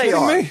know fucking they kidding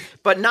are, me?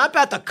 but not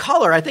about the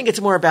color. I think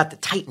it's more about the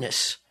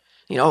tightness.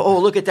 Oh,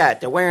 look at that.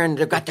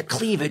 They've got the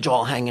cleavage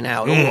all hanging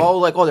out.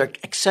 They're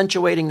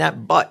accentuating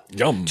that butt.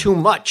 Yum. Too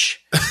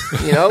much.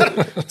 Too much.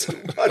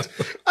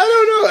 I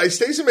don't know.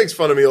 Stacey makes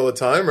fun of me all the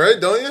time, right?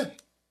 Don't you?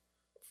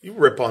 You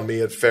rip on me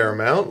a fair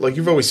amount. Like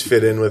you've always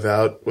fit in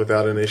without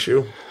an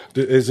issue.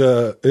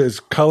 Is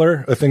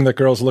color a thing that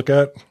girls look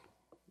at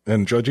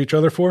and judge each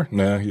other for?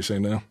 Nah, you say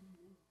no.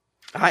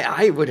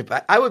 I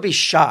would be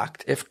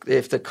shocked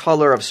if the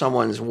color of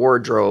someone's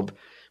wardrobe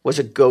was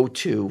a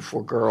go-to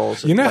for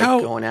girls. How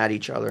going at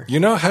each other.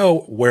 You know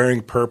how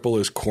wearing purple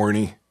is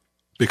corny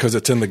because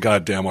it's in the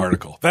goddamn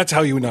article. That's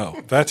how you know.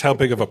 That's how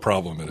big of a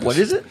problem it is. What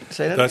is it?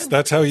 Say that again.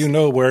 That's how you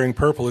know wearing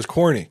purple is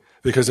corny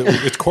because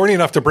it's corny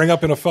enough to bring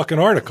up in a fucking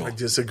article. I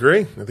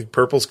disagree. I think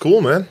purple's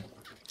cool, man.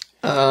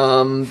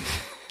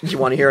 You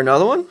want to hear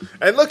another one?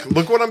 And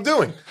look what I'm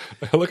doing.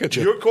 Look at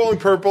you. You're calling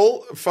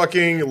purple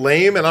fucking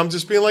lame, and I'm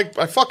just being like,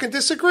 I fucking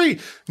disagree.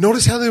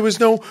 Notice how there was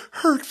no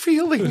hurt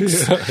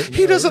feelings. Yeah,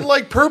 he doesn't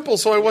like purple,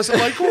 so I wasn't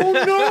like, oh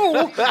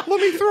no, let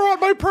me throw out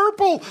my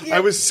purple. Yeah.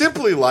 I was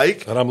simply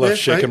like, and I'm left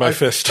shaking my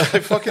fist. I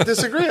fucking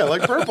disagree. I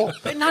like purple.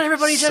 But not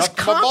everybody's as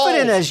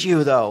confident as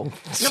you, though.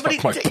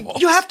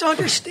 You have to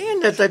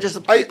understand that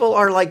just people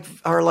are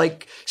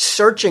like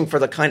searching for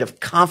the kind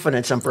of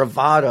confidence and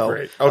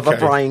bravado of a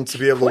Brian to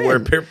be able to wear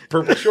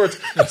purple shorts.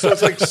 So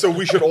it's like, so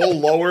we should all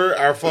lower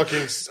our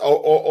fucking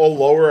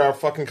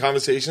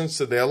conversations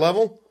to their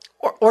level,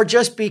 or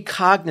just be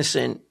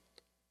cognizant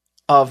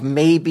of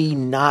maybe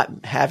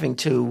not having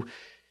to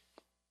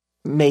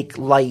make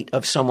light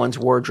of someone's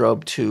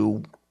wardrobe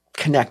to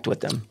connect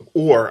with them.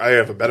 Or I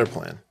have a better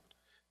plan.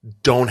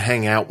 Don't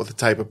hang out with the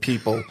type of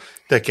people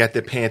that get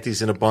their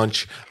panties in a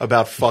bunch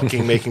about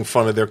fucking making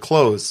fun of their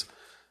clothes.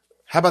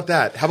 How about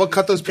that? How about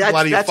cut those people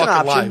out of your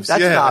fucking lives?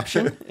 That's an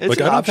option. It's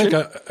an option.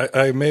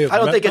 I may have. I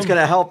don't think it's going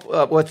to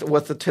help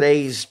with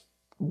today's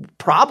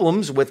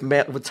problems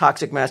with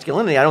toxic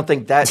masculinity. I don't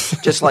think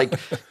that's just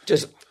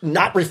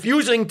not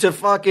refusing to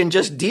fucking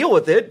just deal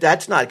with it.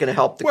 That's not going to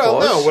help the cause.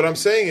 Well, no. What I'm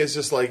saying is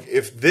just like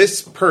if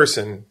this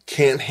person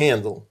can't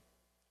handle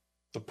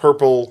the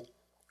purple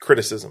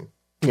criticism,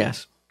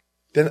 yes,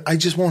 then I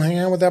just won't hang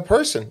out with that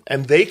person,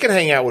 and they can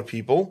hang out with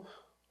people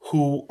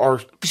who are.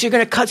 So you're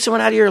going to cut someone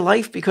out of your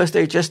life because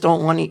they just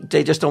don't want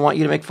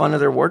you to make fun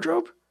of their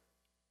wardrobe,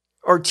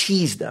 or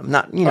tease them,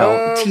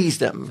 tease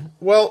them.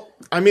 Well,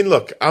 I mean,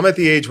 look, I'm at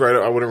the age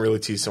where I wouldn't really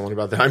tease someone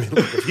about that. I mean,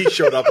 look, if he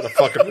showed up in a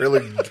fucking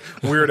really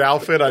weird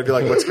outfit, I'd be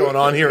like, "What's going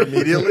on here?"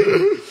 immediately.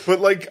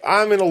 But like,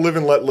 I'm in a live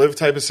and let live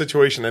type of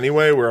situation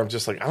anyway, where I'm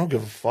just like, I don't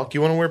give a fuck.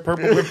 You want to wear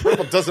purple? Wear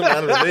purple. It doesn't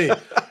matter to me.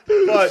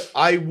 But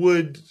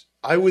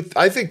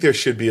I think there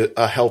should be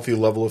a healthy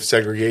level of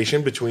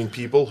segregation between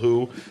people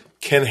who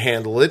can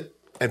handle it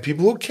and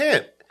people who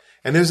can't.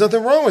 And there's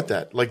nothing wrong with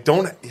that. Like,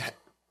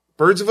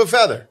 birds of a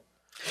feather.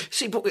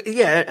 See, but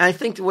yeah, I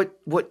think what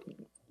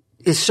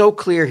is so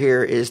clear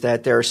here is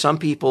that there are some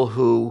people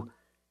who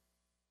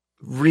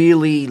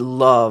really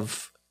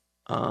love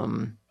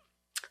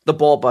the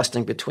ball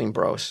busting between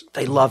bros.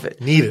 They love it.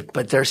 Need it.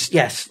 But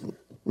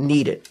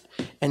need it.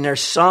 And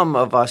there's some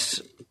of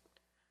us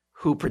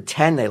who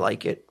pretend they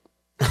like it.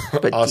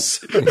 But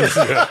us.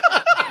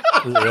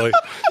 Really?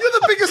 You're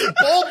the biggest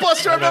ball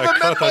buster I've ever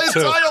met my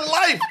entire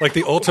life. Like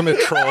the ultimate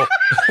troll.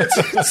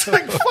 It's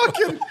like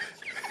fucking.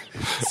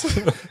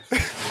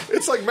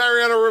 It's like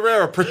Mariano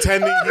Rivera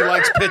pretending he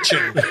likes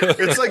pitching.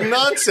 It's like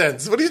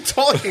nonsense. What are you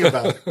talking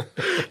about?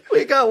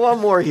 We got one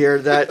more here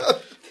that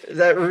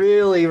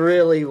really,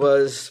 really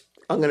was.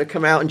 I'm going to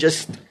come out and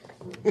just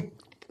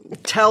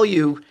tell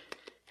you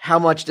how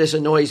much this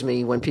annoys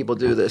me when people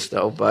do this,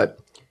 though. But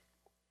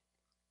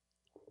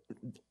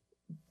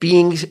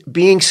being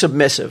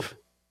submissive,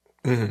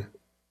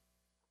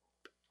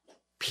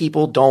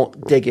 people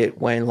don't dig it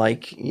when,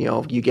 like,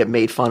 you get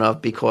made fun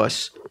of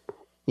because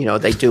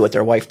they do what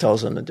their wife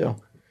tells them to do,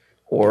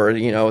 or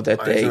that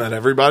they. Isn't that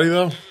everybody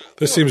though?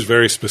 This seems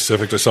very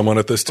specific to someone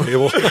at this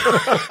table.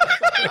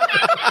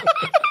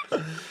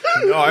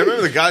 No, I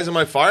remember the guys in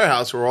my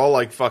firehouse were all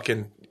like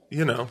fucking,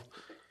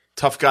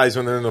 tough guys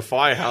when they're in the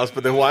firehouse,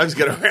 but their wives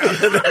get around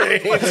and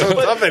they ain't so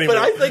tough anymore.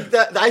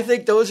 But I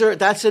think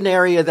that's an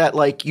area that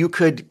like you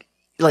could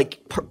like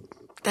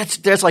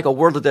there's like a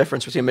world of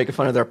difference between making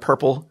fun of their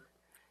purple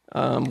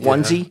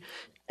onesie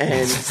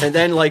and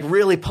then like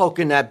really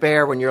poking that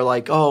bear when you're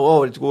like,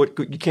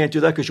 you can't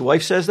do that because your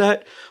wife says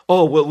that.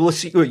 Oh, well, let's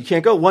see, you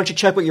can't go. Why don't you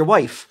check with your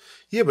wife?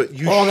 Yeah, but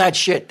all that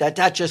shit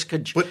that just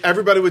could. But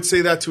everybody would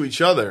say that to each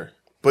other.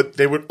 But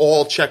they would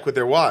all check with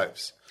their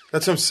wives.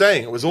 That's what I'm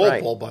saying. It was all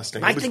ball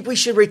busting. I think we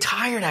should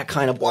retire that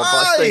kind of ball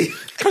busting.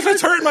 Because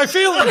it's hurting my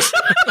feelings.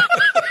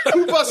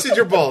 Who busted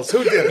your balls?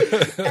 Who did it?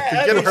 Did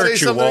Getty say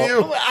something to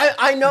you?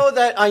 I know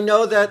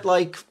that,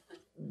 like,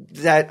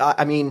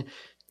 I mean,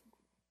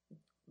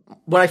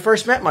 when I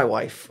first met my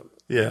wife,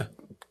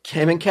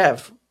 Kim and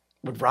Kev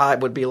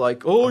would be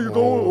like, oh, you're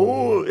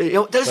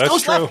going, there's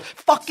those left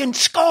fucking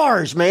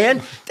scars,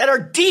 man, that are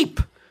deep.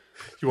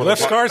 You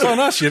left scars on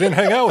us. You didn't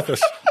hang out with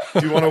us.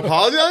 Do you want to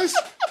apologize?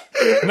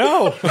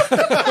 No. No,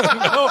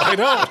 I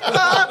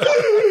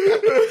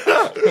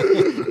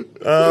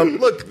don't.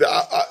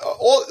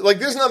 Look,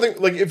 there's nothing,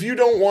 like, if you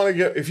don't want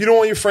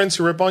your friends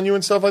to rip on you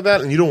and stuff like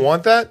that, and you don't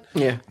want that,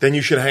 then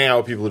you should hang out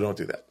with people who don't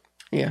do that.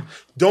 Yeah.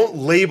 Don't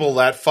label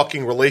that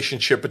fucking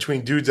relationship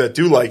between dudes that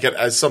do like it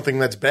as something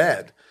that's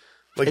bad.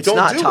 Like, it's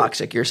not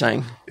toxic, you're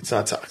saying? It's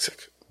not toxic.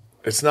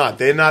 It's not.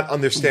 They're not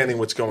understanding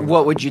what's going on.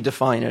 What would you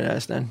define it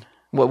as then?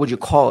 What would you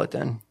call it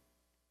then?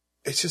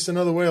 It's just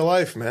another way of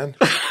life, man.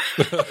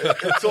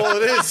 That's all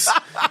it is.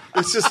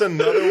 It's just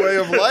another way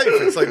of life.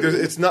 It's like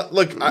it's not.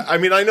 Look, I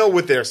mean, I know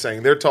what they're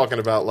saying. They're talking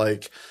about,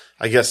 like,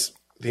 I guess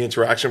the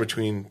interaction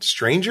between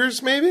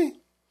strangers, maybe.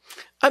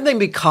 I think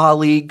maybe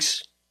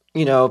colleagues,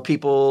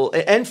 people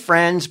and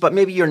friends, but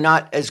maybe you're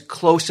not as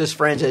close as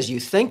friends as you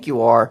think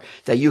you are.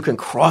 That you can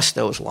cross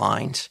those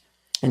lines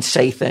and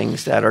say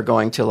things that are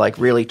going to like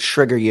really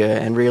trigger you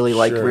and really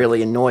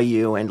really annoy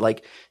you and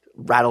like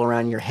rattle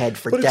around your head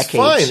for decades. It's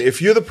fine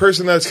if you're the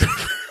person that's going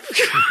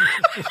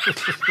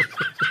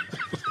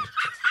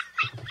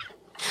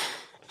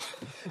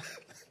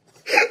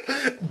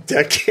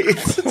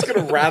decades. It's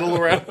going to rattle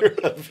around your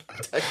head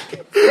for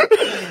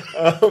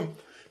decades.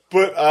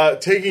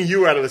 But taking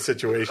you out of the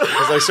situation,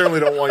 because I certainly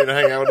don't want you to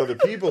hang out with other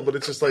people, but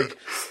it's just like,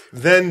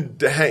 then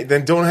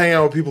don't hang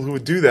out with people who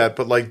would do that,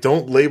 but like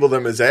don't label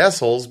them as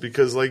assholes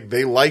because like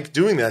they like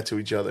doing that to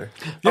each other.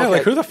 Yeah,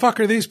 like who the fuck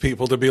are these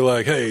people to be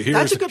like, hey,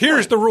 here's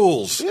the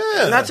rules. Yeah.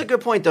 And that's a good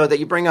point, though, that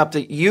you bring up,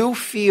 that you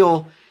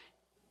feel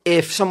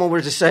if someone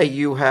were to say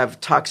you have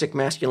toxic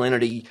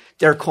masculinity,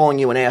 they're calling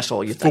you an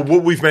asshole, you think. For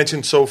what we've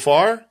mentioned so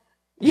far?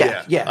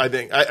 Yeah. I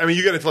think. I mean,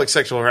 you get into like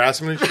sexual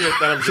harassment and shit.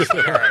 Then I'm just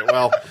like, all right,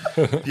 well,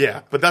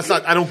 yeah. But that's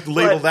not. I don't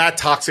label that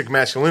toxic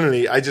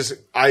masculinity.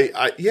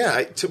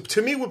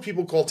 To me, what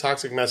people call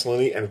toxic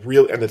masculinity and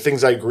the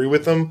things I agree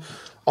with them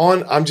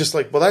on, I'm just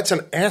like, well, that's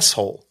an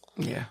asshole.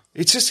 Yeah.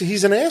 It's just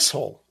he's an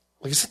asshole.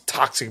 Like, it's a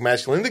toxic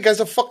masculinity. The guy's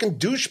a fucking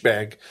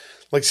douchebag.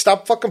 Like,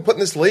 stop fucking putting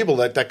this label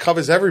that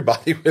covers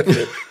everybody with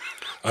it.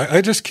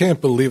 I just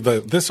can't believe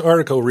that this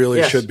article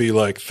really should be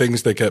like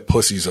things that get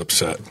pussies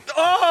upset.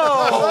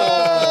 Oh!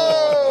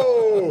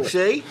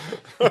 See?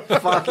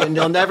 Fucking,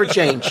 they'll never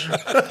change.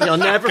 You'll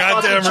never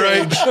Goddamn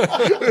fucking change.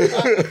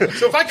 right.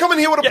 So if I come in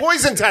here with a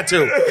poison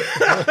tattoo,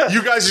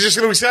 you guys are just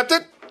going to accept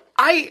it?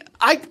 I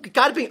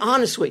got to be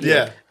honest with you.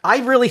 Yeah.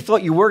 I really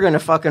thought you were going to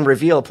fucking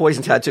reveal a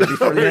poison tattoo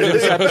before the end of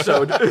this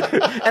episode.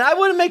 And I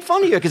wouldn't make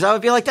fun of you because I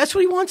would be like, that's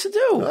what he wants to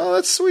do. Oh,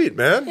 that's sweet,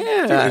 man.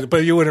 Yeah.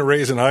 But you wouldn't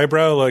raise an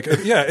eyebrow? Like,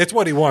 yeah, it's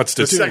what he wants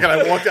to do. The second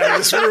I walked out of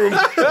this room.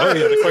 Oh,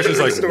 yeah. The question is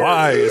like,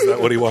 why is that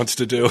what he wants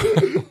to do?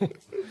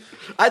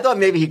 I thought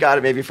maybe he got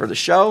it maybe for the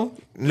show.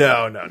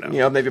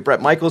 No. Maybe Bret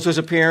Michaels was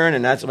appearing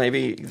and that's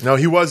maybe. No,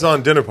 he was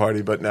on Dinner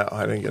Party, but no,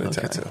 I didn't get a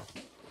tattoo.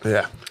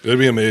 Yeah. It'd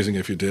be amazing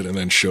if you did and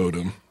then showed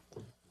him.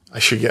 I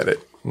should get it.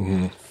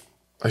 Mm-hmm.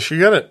 I should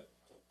get it.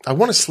 I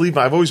want to sleeve.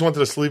 I've always wanted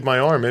to sleeve my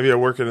arm. Maybe I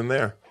work it in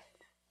there.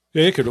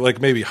 Yeah, you could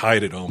like maybe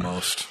hide it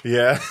almost.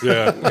 Yeah.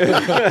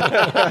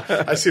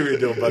 Yeah. I see what you're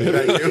doing, buddy.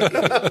 Thank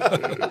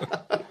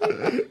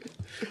you.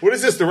 What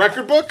is this? The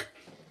record book?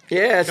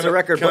 Yeah, it's the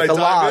record can book, I the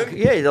dive log.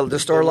 in? Yeah, the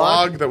store The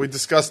log. log that we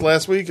discussed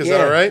last week. Is Yeah.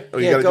 that all right? Oh,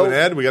 you Yeah, got to go- do an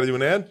ad? We got to do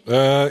an ad?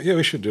 Yeah,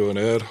 we should do an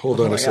ad. Hold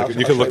on my a second. God,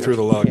 You I'll can look show through you.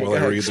 the log Yeah, while go I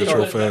ahead. read this Start real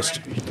Let that fast.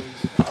 record.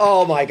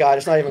 Oh my God,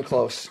 it's not even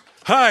close.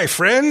 Hi,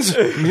 friends.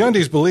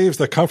 MeUndies believes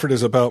that comfort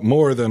is about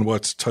more than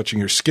what's touching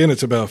your skin.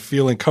 It's about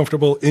feeling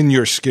comfortable in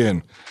your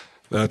skin.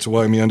 That's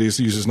why MeUndies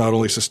uses not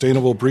only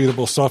sustainable,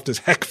 breathable, soft as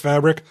heck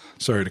fabric,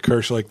 sorry to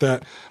curse like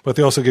that, but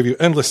they also give you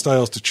endless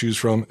styles to choose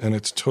from, and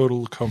it's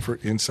total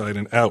comfort inside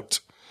and out.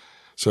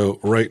 So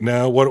right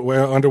now, what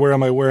underwear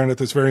am I wearing at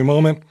this very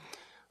moment?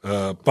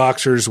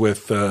 Boxers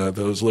with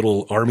those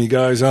little army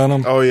guys on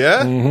them. Oh,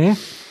 yeah? Mm-hmm.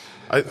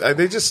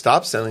 They just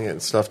stopped sending it and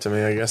stuff to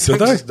me, I guess.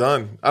 Did I'm they? just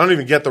done. I don't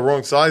even get the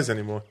wrong size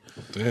anymore.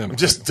 Damn. I'm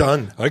just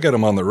done. I got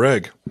them on the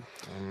reg.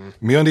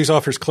 MeUndies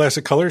offers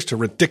classic colors to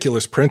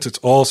ridiculous prints. It's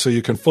all so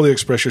you can fully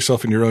express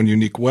yourself in your own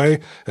unique way.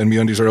 And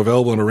MeUndies are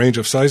available in a range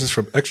of sizes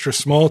from extra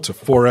small to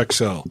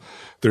 4XL.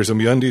 There's a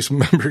MeUndies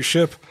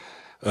membership.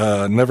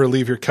 Never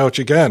leave your couch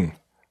again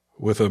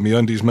with a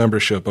MeUndies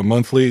membership, a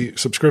monthly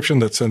subscription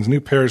that sends new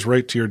pairs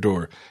right to your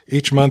door.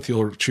 Each month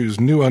you'll choose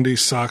new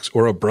undies, socks,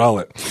 or a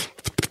bralette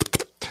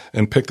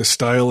and pick the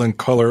style and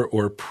color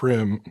or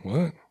print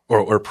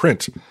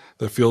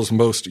that feels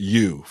most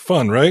you.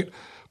 Fun, right?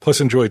 Plus,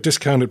 enjoy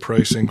discounted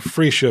pricing,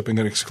 free shipping,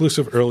 and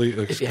exclusive early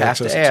If you have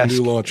access to ask, to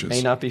new it launches.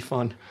 may not be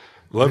fun.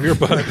 Love your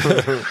butt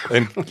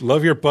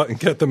and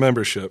get the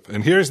membership.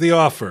 And here's the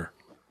offer.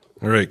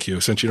 All right,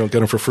 Q. Since you don't get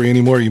them for free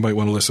anymore, you might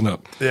want to listen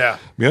up. Yeah.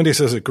 MeUndies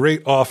has a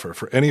great offer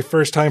for any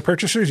first-time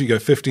purchasers. You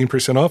get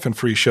 15% off and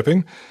free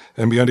shipping.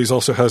 And MeUndies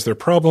also has their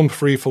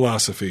problem-free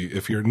philosophy.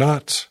 If you're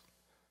not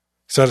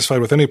satisfied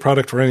with any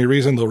product for any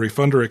reason, they'll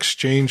refund or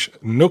exchange.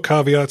 No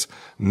caveats,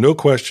 no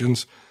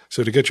questions.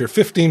 So to get your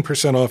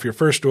 15% off your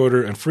first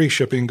order and free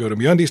shipping, go to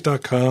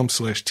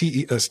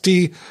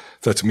MeUndies.com/TESD.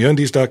 That's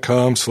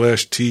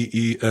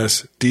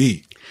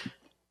MeUndies.com/TESD.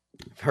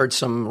 I've heard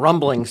some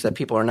rumblings that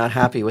people are not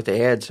happy with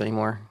the ads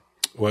anymore.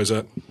 Why is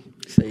that?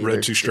 Say Read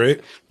they're- too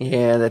straight?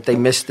 Yeah, that they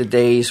missed the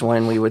days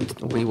when we would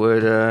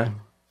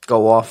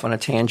go off on a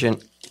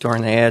tangent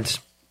during the ads.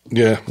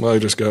 Yeah, well, I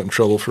just got in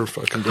trouble for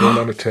fucking going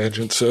on a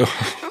tangent, so.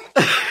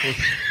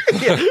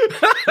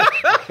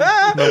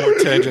 No more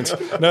tangents.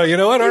 No, you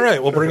know what? All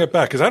right, we'll bring it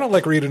back, because I don't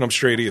like reading them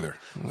straight either.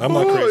 I'm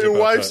not crazy Your about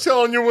wife's that.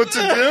 telling you what to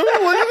do?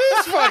 Look at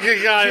this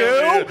fucking guy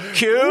over here.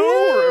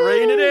 Q,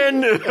 rein it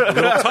in. A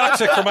little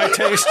toxic for my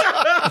taste.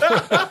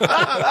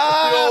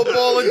 The old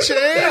ball and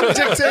chain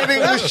dictating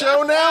the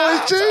show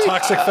now, is she?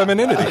 Toxic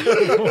femininity.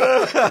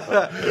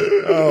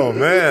 Oh,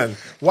 man.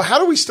 Well, how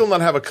do we still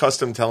not have a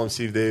custom Tell 'em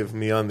Steve Dave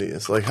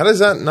MeUndies? Like, how does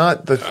that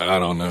not... I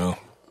don't know.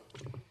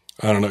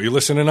 You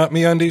listening up,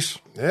 MeUndies?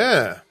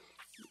 Yeah.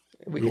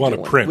 We want could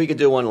to do print. We could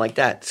do one like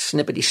that.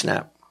 Snippety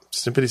snap.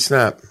 Snippity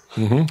snap.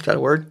 Is that a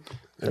word?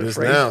 It is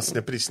now.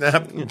 Snippity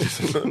snap.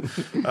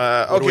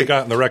 What do we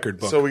got in the record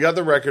book? So we got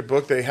the record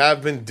book. They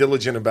have been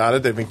diligent about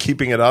it. They've been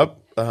keeping it up.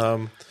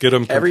 Get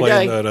him every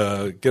complain day.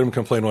 that. Get him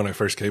complain when I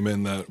first came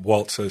in that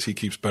Walt says he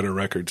keeps better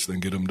records than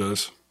Get him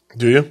does.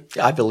 Do you?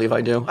 I believe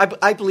I do.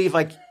 I believe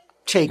I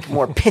take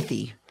more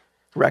pithy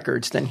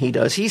records than he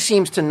does. He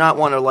seems to not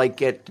want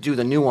to do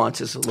the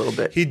nuances a little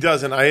bit. He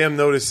doesn't. I am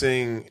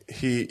noticing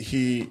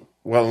he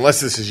well, unless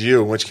this is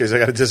you, in which case I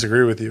got to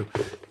disagree with you.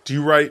 Do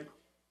you write,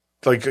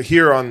 like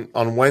here on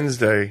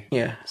Wednesday,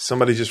 Yeah.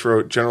 somebody just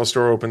wrote, General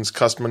Store opens,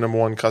 customer number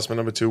 1, customer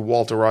number 2,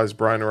 Walt arrives,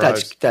 Brian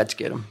arrives. That's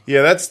get him.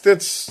 Yeah, that's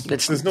It's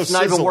there's no it's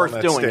not even sizzle worth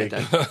on that doing steak.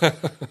 it then.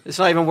 It's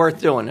not even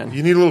worth doing then.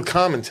 You need a little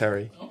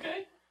commentary.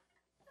 Okay.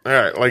 All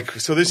right, like,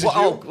 so this is you?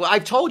 Well, I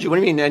told you. What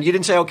do you mean? And you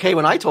didn't say okay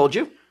when I told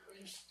you.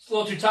 It's a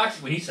little too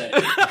toxic when he said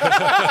it.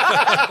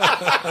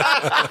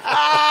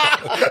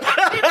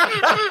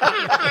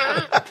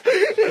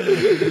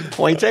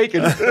 Point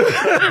taken. Okay,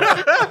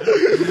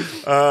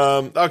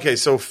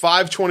 so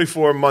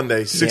 5:24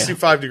 Monday,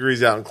 65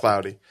 degrees out and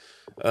cloudy.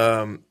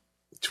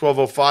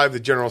 12:05, the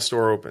General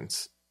Store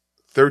opens.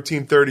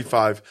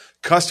 13:35,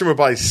 customer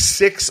buys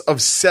 6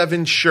 of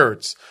 7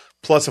 shirts,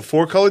 plus a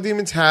 4-color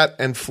Demons hat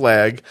and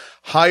flag.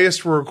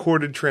 Highest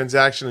recorded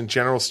transaction in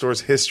General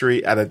Store's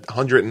history at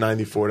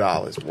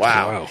 $194.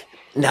 Wow.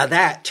 Now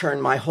that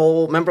turned my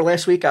whole. Remember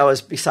last week I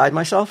was beside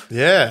myself.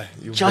 Yeah.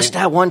 Just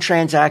that one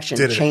transaction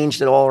Did it?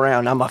 changed it all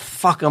around. I'm a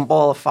fucking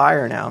ball of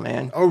fire now,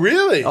 man. Oh,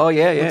 really? Oh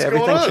yeah. What's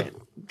Everything. going on?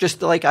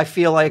 Just like I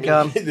feel like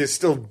There's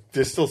still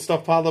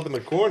stuff piled up in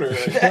the corner.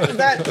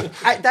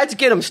 that's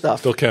get him stuff.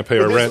 Still can't pay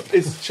our rent.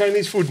 It's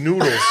Chinese food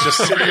noodles just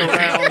sitting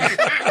around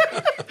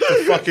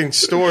the fucking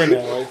store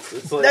now.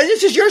 It's like,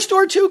 This is your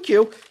store too,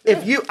 Q.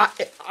 If you,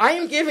 I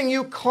am giving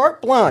you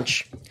carte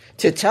blanche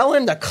to tell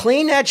him to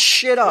clean that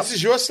shit up. this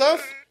is your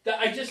stuff?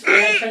 I had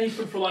Chinese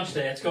food for lunch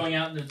today. It's going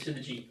out to the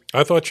Jeep.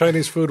 I thought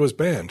Chinese food was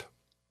banned.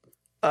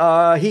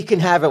 He can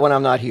have it when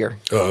I'm not here.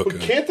 Oh,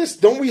 okay.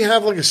 Don't we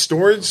have like a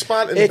storage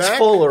spot in the It's back?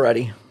 full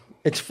already.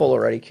 It's full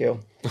already, Q.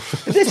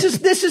 This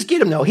is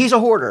get him though. He's a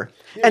hoarder,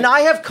 and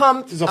I have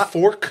come. There's a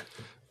fork.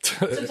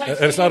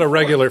 and it's not a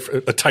regular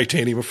a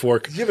titanium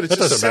fork. Yeah, but it's that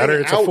just doesn't matter.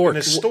 It's a fork in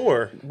a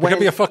store. It could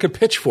be a fucking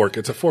pitchfork.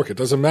 It's a fork. It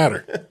doesn't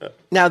matter.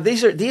 Now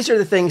these are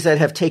the things that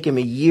have taken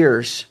me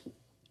years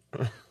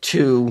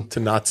to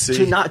not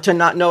see, to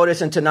not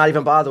notice, and to not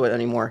even bother with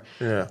anymore.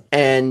 Yeah.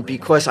 And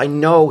because I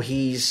know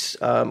he's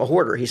a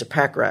hoarder, he's a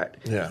pack rat.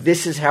 Yeah.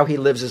 This is how he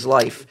lives his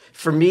life.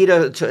 For me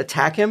to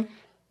attack him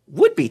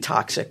would be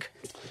toxic.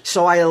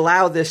 So I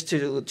allow this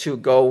to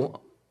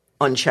go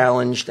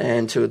unchallenged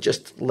and to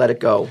just let it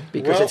go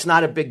because it's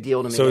not a big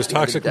deal to me. So is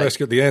toxic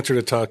the answer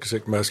to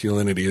toxic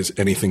masculinity is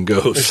anything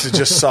goes. Is to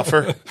just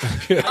suffer?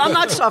 I'm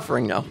not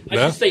suffering, no. I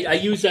should state, I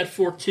use that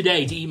fork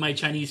today to eat my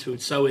Chinese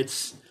food, so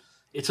it's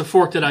a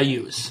fork that I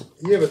use.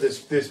 Yeah, but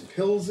there's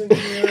pills in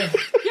here.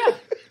 Yeah.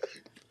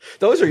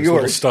 Those are Little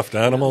yours. stuffed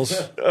animals.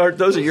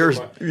 Those are yours.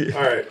 All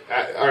right,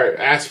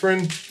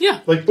 aspirin.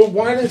 Yeah. But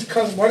why does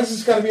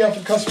this got to be out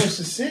for customers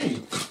to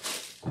see?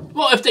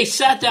 Well, if they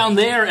sat down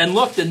there and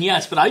looked, then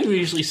yes, but I'm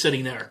usually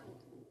sitting there.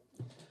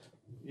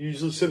 You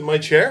usually sit in my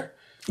chair?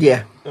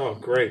 Yeah. Oh,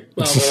 great.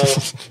 Well,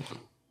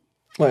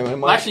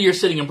 actually, you're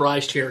sitting in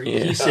Bry's chair.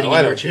 He's sitting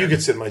in your chair. You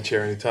can sit in my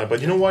chair anytime, but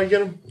you know why you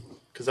get them?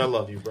 Because I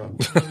love you, bro. Me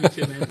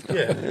too, man.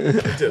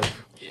 Yeah, I do.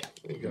 Yeah.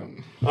 There you go.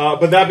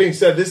 But that being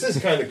said, this is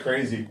kind of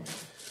crazy.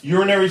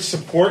 Urinary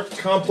support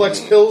complex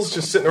pills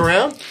just sitting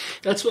around?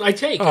 That's what I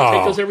take. I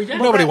take those every day.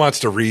 Nobody wants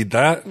to read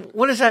that.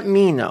 What does that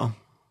mean, though?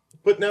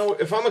 But now,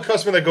 if I'm a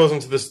customer that goes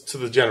into to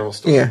the general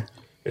store,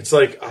 it's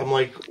like I'm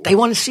like they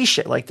want to see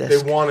shit like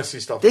this. They want to see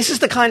stuff. This is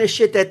the kind of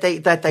shit that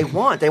they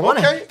want. They want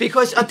to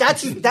because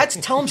that's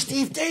Tell 'em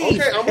Steve Dave.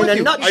 Okay, I'm with in a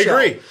you. nutshell. I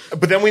agree.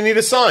 But then we need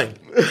a sign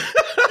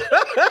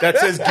that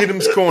says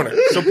Giddim's Corner,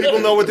 so people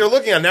know what they're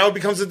looking at. Now it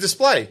becomes a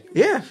display.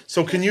 Yeah.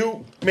 So can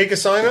you make a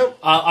sign up?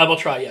 I will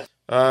try. Yes.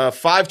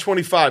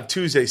 5:25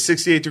 Tuesday,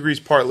 68 degrees,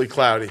 partly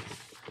cloudy.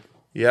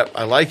 Yep,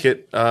 I like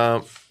it.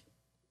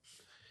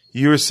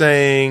 You were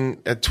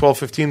saying at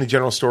 12:15 the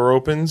general store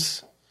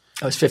opens.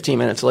 I was 15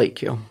 minutes late,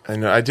 Q. I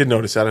know. I did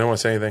notice that. I don't want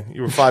to say anything.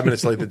 You were 5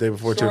 minutes late the day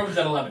before Store too. opens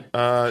at 11.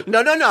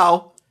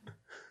 No.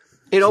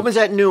 It opens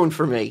at noon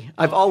for me.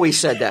 I've always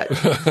said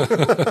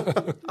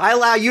that. I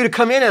allow you to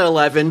come in at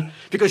 11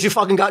 because you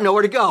fucking got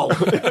nowhere to go.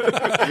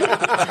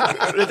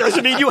 It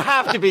doesn't mean you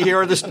have to be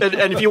here. And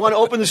if you want to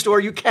open the store,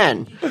 you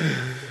can.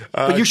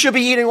 But you should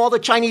be eating all the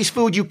Chinese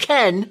food you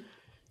can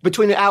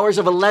between the hours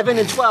of 11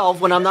 and 12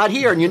 when I'm not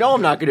here, and you know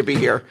I'm not going to be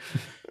here.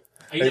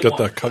 Got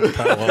that Kung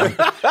Pao on.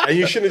 And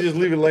you shouldn't just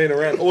leave it laying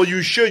around. Well,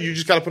 you should. You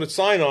just got to put a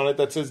sign on it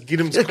that says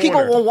Giddim's Corner.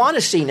 People will want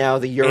to see now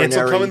the urinary. Ants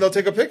will come and they'll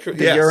take a picture.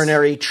 The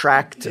urinary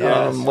tract.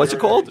 What's it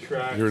called?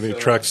 Urinary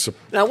tract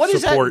Now, what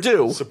does that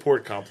do?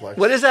 Support complex.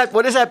 What does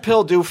that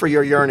pill do for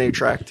your urinary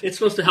tract? It's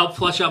supposed to help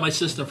flush out my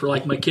system for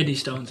like my kidney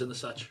stones and the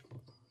such.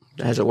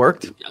 Has it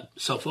worked?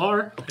 So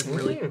far, I haven't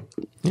really.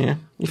 Yeah.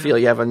 You feel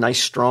you have a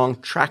nice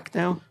strong tract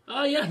now?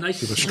 Oh yeah,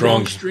 nice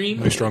strong stream.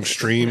 Nice strong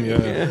stream.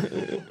 Yeah.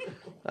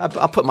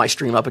 I'll put my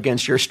stream up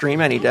against your stream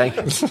any day.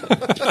 Sounds like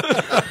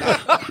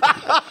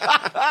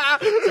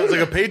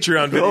a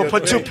Patreon video. We'll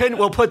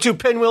put two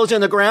pinwheels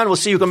in the ground. We'll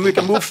see who can make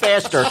it move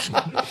faster.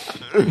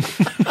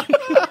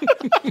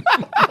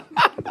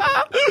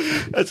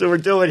 That's what we're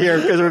doing here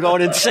because we're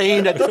going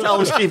insane at the Tell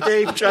 'em Steve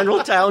Dave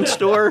General Town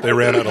store. They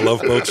ran out of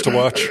love boats to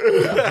watch.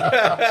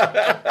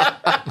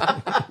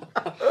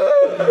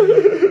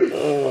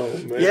 Oh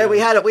man. Yeah, we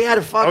had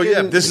a fucking. Oh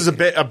yeah, this is a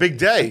big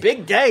day.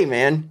 Big day,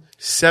 man.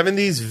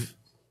 70s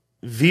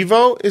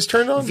Vivo is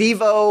turned on?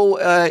 Vivo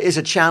is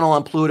a channel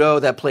on Pluto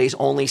that plays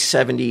only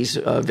 70s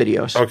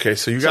videos. Okay,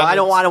 so you got. So I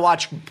don't want to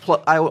watch.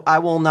 I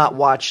will not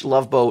watch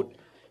Love Boat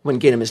when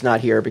Gidim is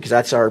not here because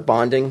that's our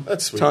bonding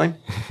time.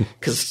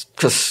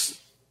 Because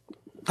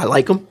I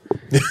like him.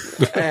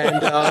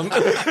 And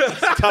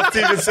tough to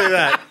even say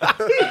that.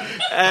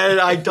 And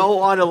I don't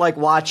want to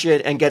watch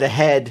it and get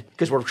ahead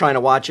because we're trying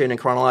to watch it in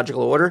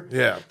chronological order.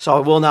 Yeah. So I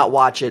will not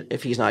watch it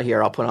if he's not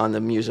here. I'll put on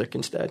the music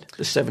instead,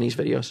 the 70s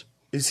videos.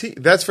 Is he?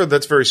 That's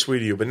very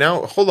sweet of you. But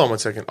now, hold on one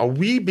second. Are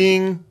we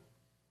being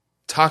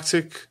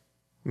toxic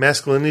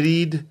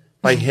masculinity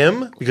by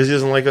him because he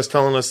doesn't like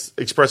us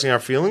expressing our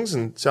feelings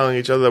and telling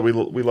each other that we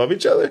love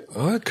each other?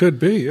 Oh, it could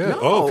be. Yeah.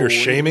 No, if you're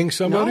shaming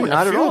somebody, no,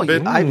 not at all.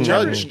 I'm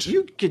judged.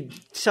 You could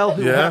tell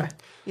who. Yeah.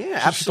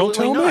 Yeah, just don't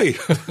absolutely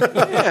tell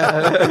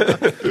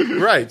not. me.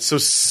 Right. So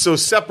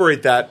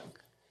separate that.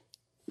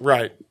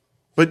 Right.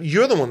 But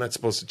you're the one that's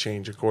supposed to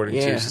change according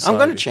to society. I'm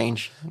going to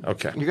change.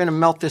 Okay. You're going to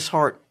melt this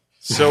heart.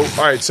 So all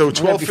right. So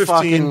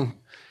 12:15.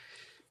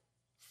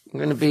 I'm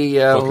going to be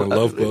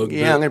love bug.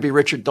 Yeah, I'm going to be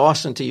Richard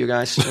Dawson to you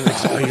guys. You're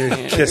going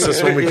to kiss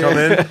us when we come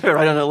in?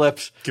 Right on the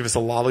lips. Give us a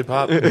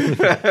lollipop.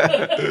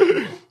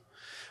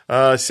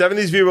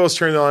 70s Vivo's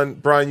turned on.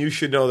 Brian, you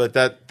should know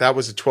that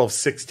was at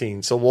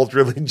 12:16. So Walt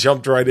really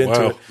jumped right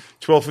into it.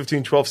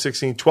 12:15,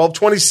 12:16,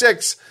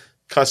 12:26,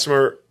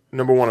 customer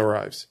number 1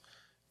 arrives.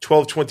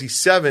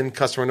 12:27,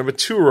 customer number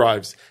 2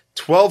 arrives.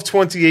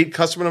 12:28,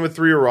 customer number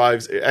 3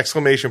 arrives!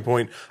 Exclamation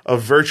point! A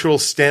virtual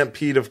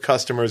stampede of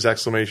customers!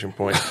 Exclamation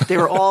point! They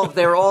were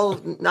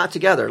all not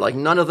together. Like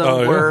none of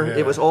them were. Yeah.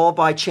 It was all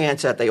by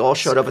chance that they all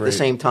showed up at the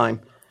same time.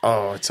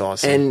 Oh, it's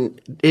awesome.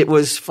 And it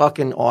was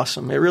fucking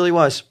awesome. It really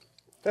was.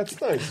 That's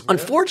nice. Man.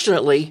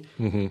 Unfortunately,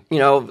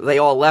 they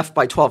all left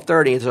by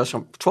 12:30. And so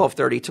from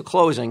 12:30 to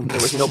closing, there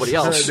was nobody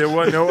else. There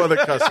were no other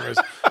customers.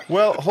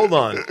 Well, hold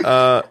on.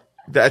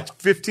 That's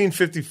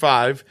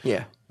 15:55.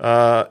 Yeah.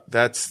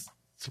 That's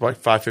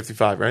like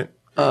 5:55, right?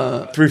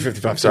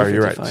 3:55. Sorry,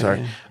 you're right.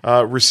 Sorry.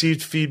 Yeah.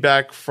 Received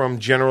feedback from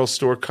general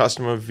store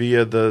customer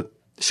via the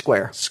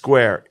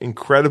Square.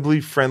 Incredibly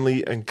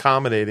friendly,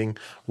 accommodating,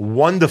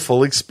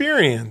 wonderful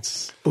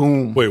experience.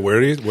 Boom. Wait,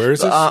 where is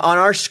this? On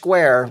our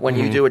Square, when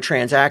you do a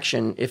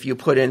transaction, if you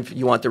put in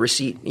you want the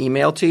receipt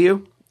emailed to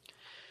you,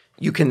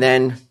 you can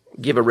then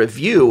give a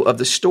review of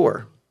the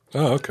store.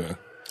 Oh, okay.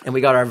 And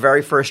we got our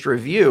very first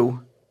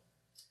review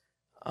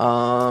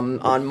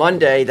on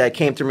Monday that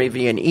came through me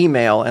via an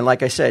email. And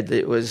like I said,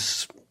 it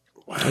was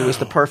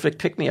the perfect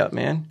pick-me-up,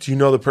 man. Do you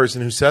know the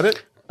person who said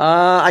it?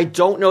 I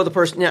don't know the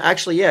person. Yeah,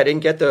 actually, I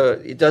didn't get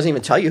it doesn't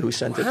even tell you who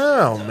sent it.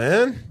 Wow,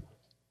 man.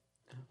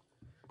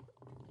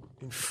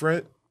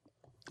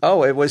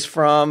 Oh, it was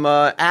from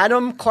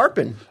Adam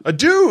Carpin. A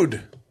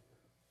dude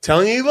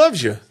telling you he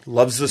loves you.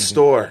 Loves the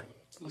store.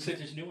 Looks like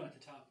there's a new one at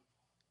the top.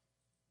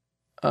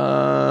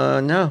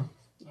 No.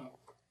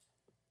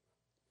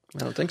 I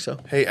don't think so.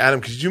 Hey, Adam,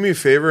 could you do me a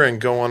favor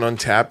and go on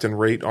Untapped and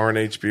rate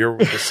R&H beer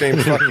with the same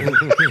fucking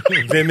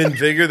vim and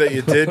vigor that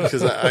you did?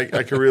 Because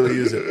I could really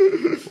use it.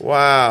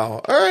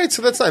 Wow. All right,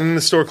 so that's not. And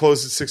the store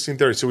closed at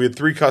 16:30, so we had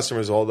 3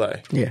 customers all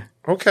day. Yeah.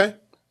 Okay.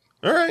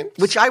 All right.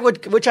 Which I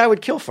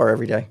would kill for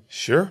every day.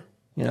 Sure.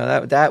 You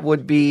know, that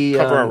would be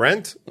Cover our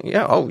rent?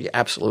 Yeah. Oh, yeah,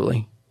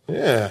 absolutely.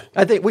 Yeah.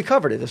 I think we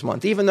covered it this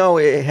month, even though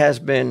it has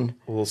been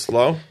A little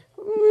slow?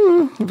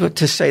 but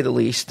to say the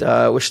least.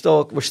 We're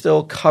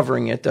still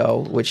covering it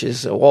though, which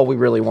is all we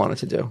really wanted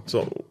to do.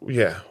 So,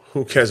 yeah.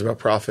 Who cares about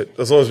profit?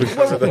 As long as we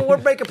cover the... We're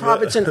making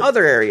profits in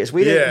other areas.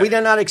 We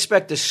did not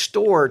expect the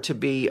store to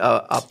be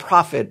a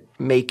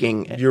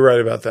profit-making You're right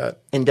about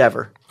that.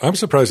 endeavor. I'm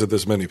surprised that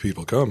this many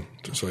people come,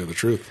 to tell you the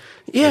truth.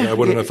 Yeah. I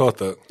wouldn't have thought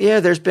that. Yeah,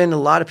 there's been a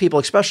lot of people,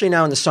 especially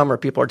now in the summer,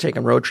 people are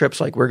taking road trips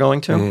like we're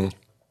going to.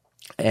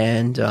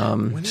 And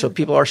so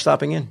people are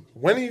stopping in.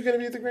 When are you going to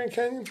be at the Grand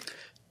Canyon?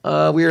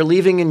 We are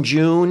leaving in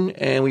June,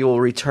 and we will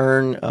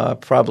return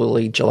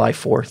probably July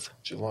 4th.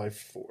 July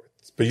 4th.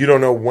 But you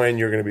don't know when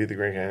you're going to be at the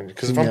Grand Canyon.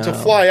 Because if I'm to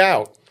fly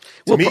out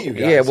to meet you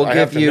guys, we'll I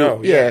give have you. to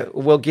know. Yeah,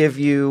 we'll give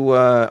you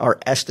our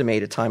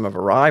estimated time of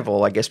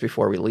arrival, I guess,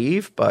 before we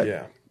leave.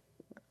 But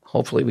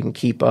hopefully we can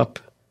keep up.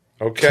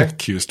 Okay.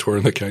 Q's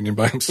touring the canyon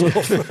by himself.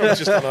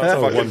 Just on a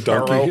fucking one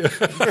donkey.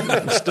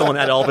 Still in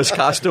that Elvis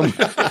costume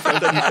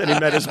that he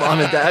met his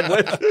mom and dad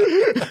with.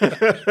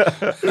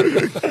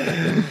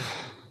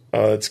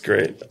 Oh, that's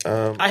great.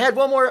 I had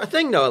one more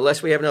thing, though,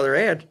 unless we have another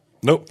ad.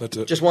 Nope, that's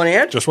it. Just one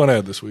ad? Just one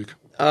ad this week.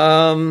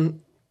 Did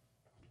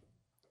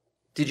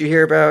you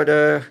hear about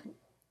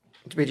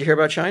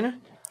China?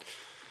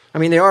 I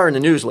mean, they are in the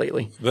news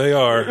lately. They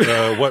are.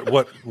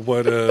 What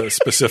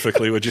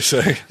specifically would you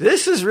say?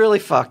 This is really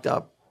fucked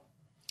up.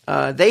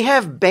 They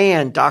have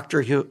banned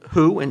Doctor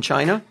Who in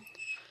China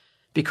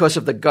because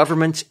of the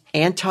government's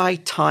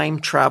anti-time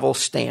travel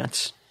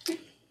stance.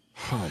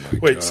 Oh my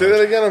Wait, God. say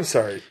that again? I'm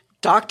sorry.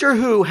 Doctor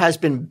Who has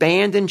been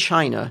banned in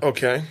China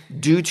Okay.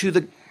 due to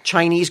the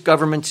Chinese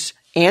government's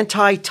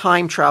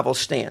anti-time travel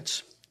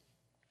stance,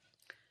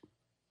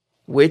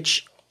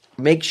 which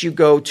makes you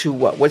go to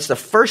what? What's the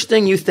first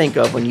thing you think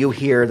of when you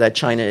hear that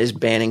China is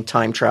banning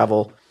time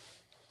travel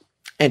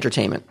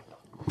entertainment?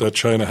 That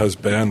China has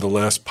banned the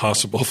last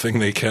possible thing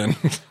they can.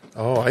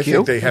 Oh, I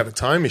think they have a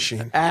time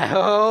machine.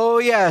 Oh,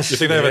 yes. You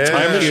think they have a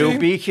time machine?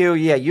 BQ,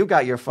 yeah, you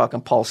got your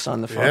fucking pulse on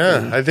the fucking...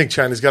 Yeah, I think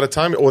China's got a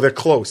time... Or they're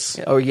close.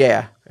 Oh,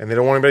 yeah. And they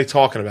don't want anybody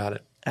talking about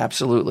it.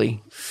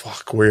 Absolutely.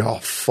 Fuck, we're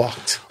all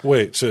fucked.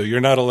 Wait, so you're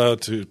not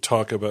allowed to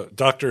talk about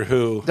Doctor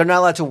Who? They're not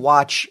allowed to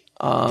watch...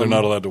 They're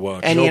not allowed to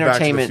watch any No Back to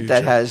the entertainment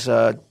that Future.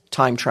 has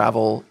time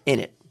travel in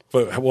it.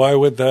 But why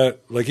would that,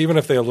 like, even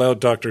if they allowed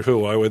Doctor Who,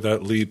 why would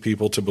that lead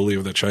people to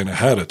believe that China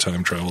had a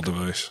time travel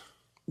device?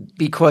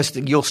 Because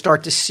you'll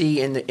start to see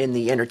in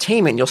the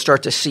entertainment, you'll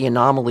start to see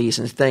anomalies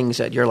and things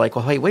that you're like,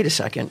 well, hey, wait a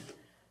second.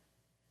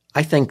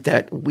 I think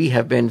that we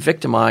have been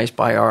victimized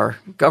by our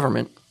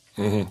government.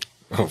 Mm-hmm.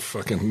 Oh,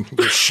 fucking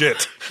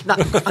shit.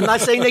 I'm not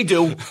saying they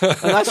do.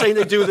 I'm not saying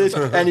they do this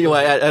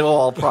anyway at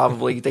all,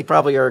 probably. They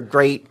probably are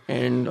great.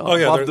 And Oh,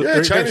 yeah.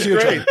 They're China's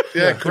huge great. on,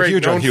 Yeah, great.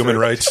 huge known on human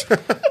for it. rights.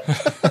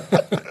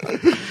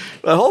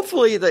 But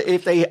hopefully,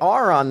 if they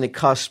are on the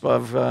cusp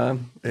of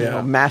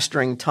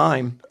mastering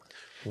time,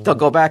 they'll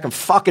go back and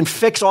fucking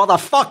fix all the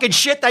fucking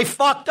shit they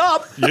fucked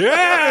up.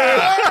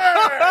 Yeah!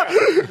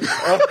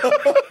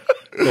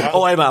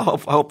 Oh, I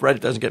hope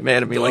Reddit doesn't get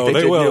mad at me like they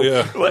they did will, you.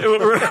 yeah.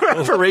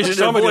 For raising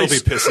their Somebody will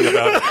voice. be pissy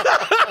about it.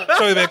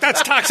 So they're like,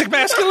 that's toxic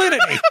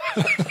masculinity.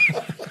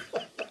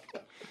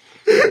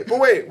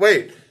 But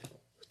wait.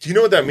 Do you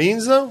know what that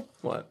means, though?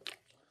 What?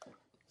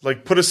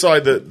 Like, put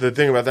aside the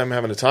thing about them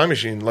having a time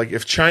machine. Like,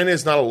 if China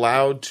is not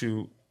allowed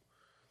to...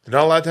 They're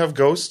not allowed to have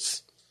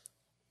ghosts.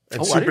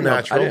 and I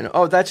Supernatural. didn't know.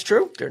 Oh, that's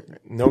true.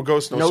 No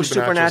ghosts, No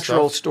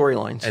supernatural stuff.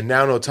 storylines. And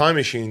now no time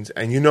machines.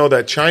 And you know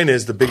that China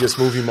is the biggest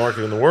movie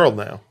market in the world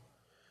now.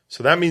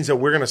 So that means that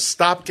we're going to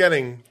stop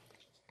getting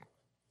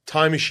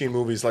time machine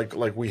movies like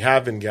we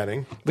have been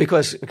getting.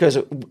 Because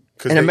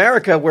in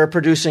America, we're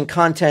producing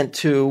content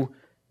to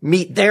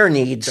meet their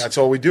needs. That's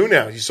all we do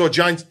now. You saw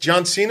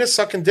John Cena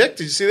sucking dick.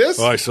 Did you see this?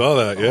 Oh, I saw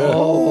that. Yeah.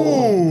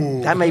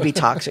 Ooh. That may be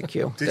toxic,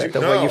 Q. Did you? The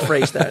No. way you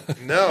phrased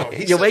that. No.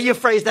 The way you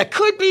phrased that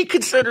could be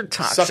considered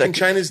toxic. Sucking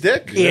China's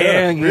dick?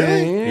 Yeah, Really?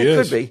 it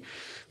Yes. could be.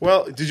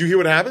 Well, did you hear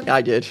what happened?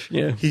 I did.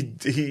 Yeah.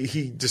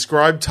 He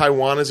described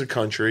Taiwan as a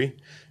country,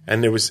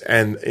 and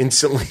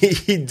instantly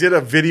he did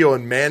a video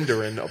in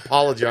Mandarin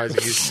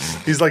apologizing.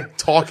 He's like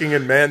talking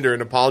in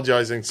Mandarin,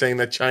 apologizing, saying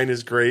that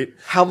China's great.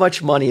 How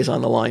much money is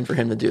on the line for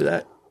him to do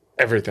that?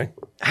 Everything.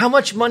 How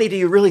much money do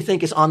you really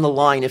think is on the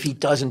line if he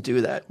doesn't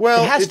do that?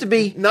 Well, it has to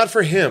be not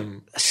for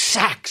him,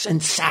 sacks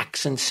and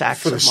sacks and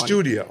sacks for the of money,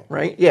 studio.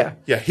 right? Yeah.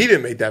 Yeah, he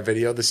didn't make that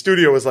video. The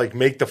studio was like,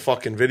 make the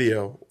fucking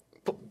video.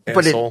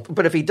 Asshole.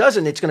 But if he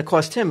doesn't, it's going to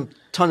cost him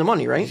a ton of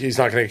money, right? He's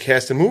not going to get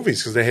cast in movies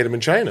because they hate him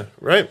in China,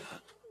 right?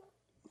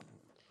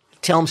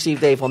 Tell him Steve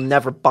Dave will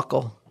never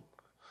buckle.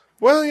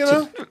 Well, you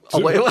know,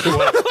 Oh, wait, let's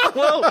not.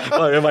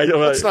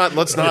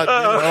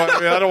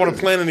 I don't want to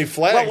plant any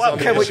flags. on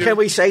the issue. Can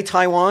we say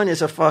Taiwan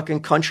is a fucking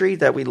country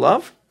that we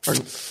love? Or,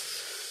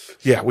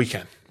 Yeah, we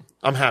can.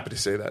 I'm happy to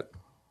say that.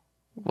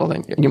 well,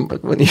 then,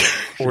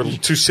 Or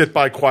to sit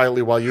by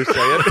quietly while you say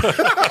it.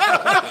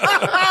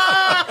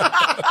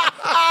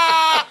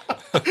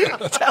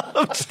 tell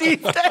him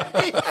Steve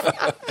Dave.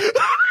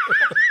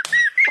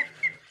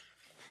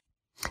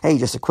 Hey,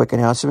 just a quick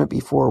announcement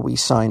before we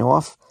sign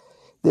off.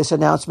 This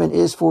announcement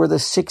is for the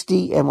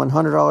 $60 and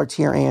 $100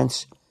 tier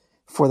ants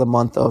for the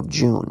month of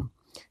June.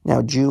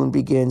 Now, June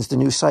begins the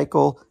new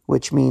cycle,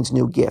 which means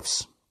new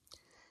gifts.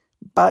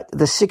 But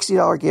the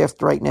 $60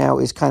 gift right now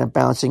is kind of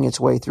bouncing its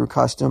way through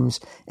customs,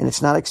 and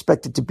it's not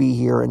expected to be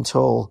here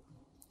until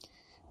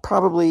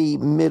probably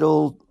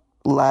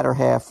latter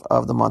half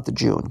of the month of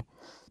June.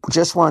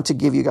 Just wanted to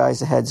give you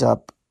guys a heads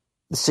up.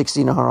 The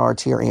 $60 and $100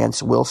 tier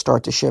ants will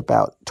start to ship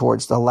out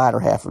towards the latter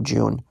half of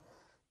June.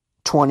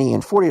 $20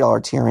 and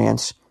 $40 tier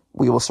ants,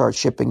 we will start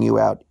shipping you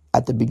out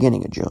at the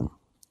beginning of June.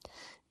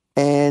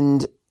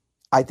 And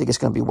I think it's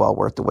going to be well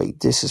worth the wait.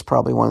 This is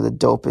probably one of the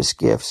dopest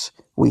gifts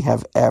we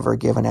have ever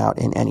given out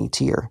in any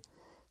tier.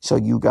 So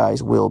you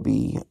guys will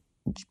be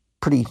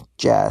pretty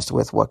jazzed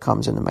with what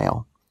comes in the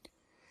mail.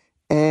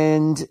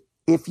 And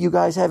if you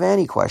guys have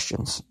any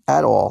questions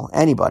at all,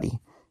 anybody,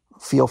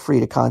 feel free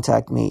to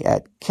contact me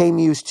at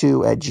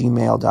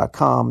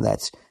kmuse2@gmail.com.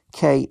 That's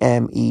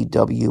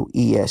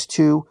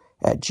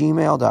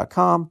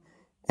KMEWES2@gmail.com.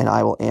 And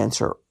I will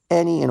answer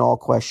any and all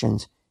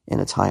questions in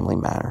a timely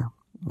manner.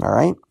 All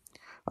right?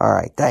 All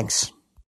right. Thanks.